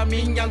报仇，要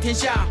名扬天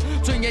下。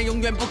尊严永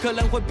远不可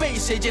能会被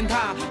谁践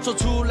踏，说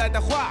出来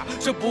的话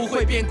就不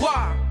会变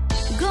卦。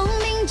公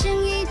兵剑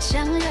一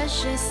腔热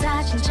血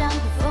洒尽江湖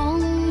风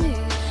雨，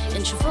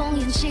远处烽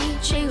烟起，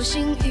却有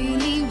心与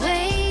你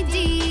为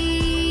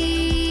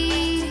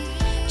敌。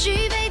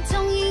举杯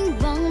同饮，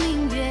望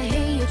明月，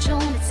黑夜中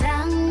的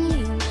苍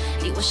蝇，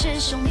你我是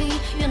兄弟，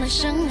原来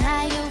生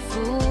还有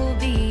伏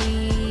笔。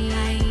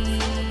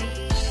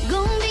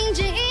公兵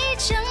剑一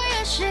腔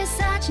热血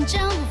洒尽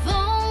江湖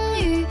风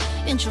雨，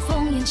远处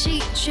烽烟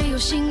起，却有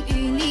心与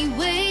你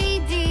为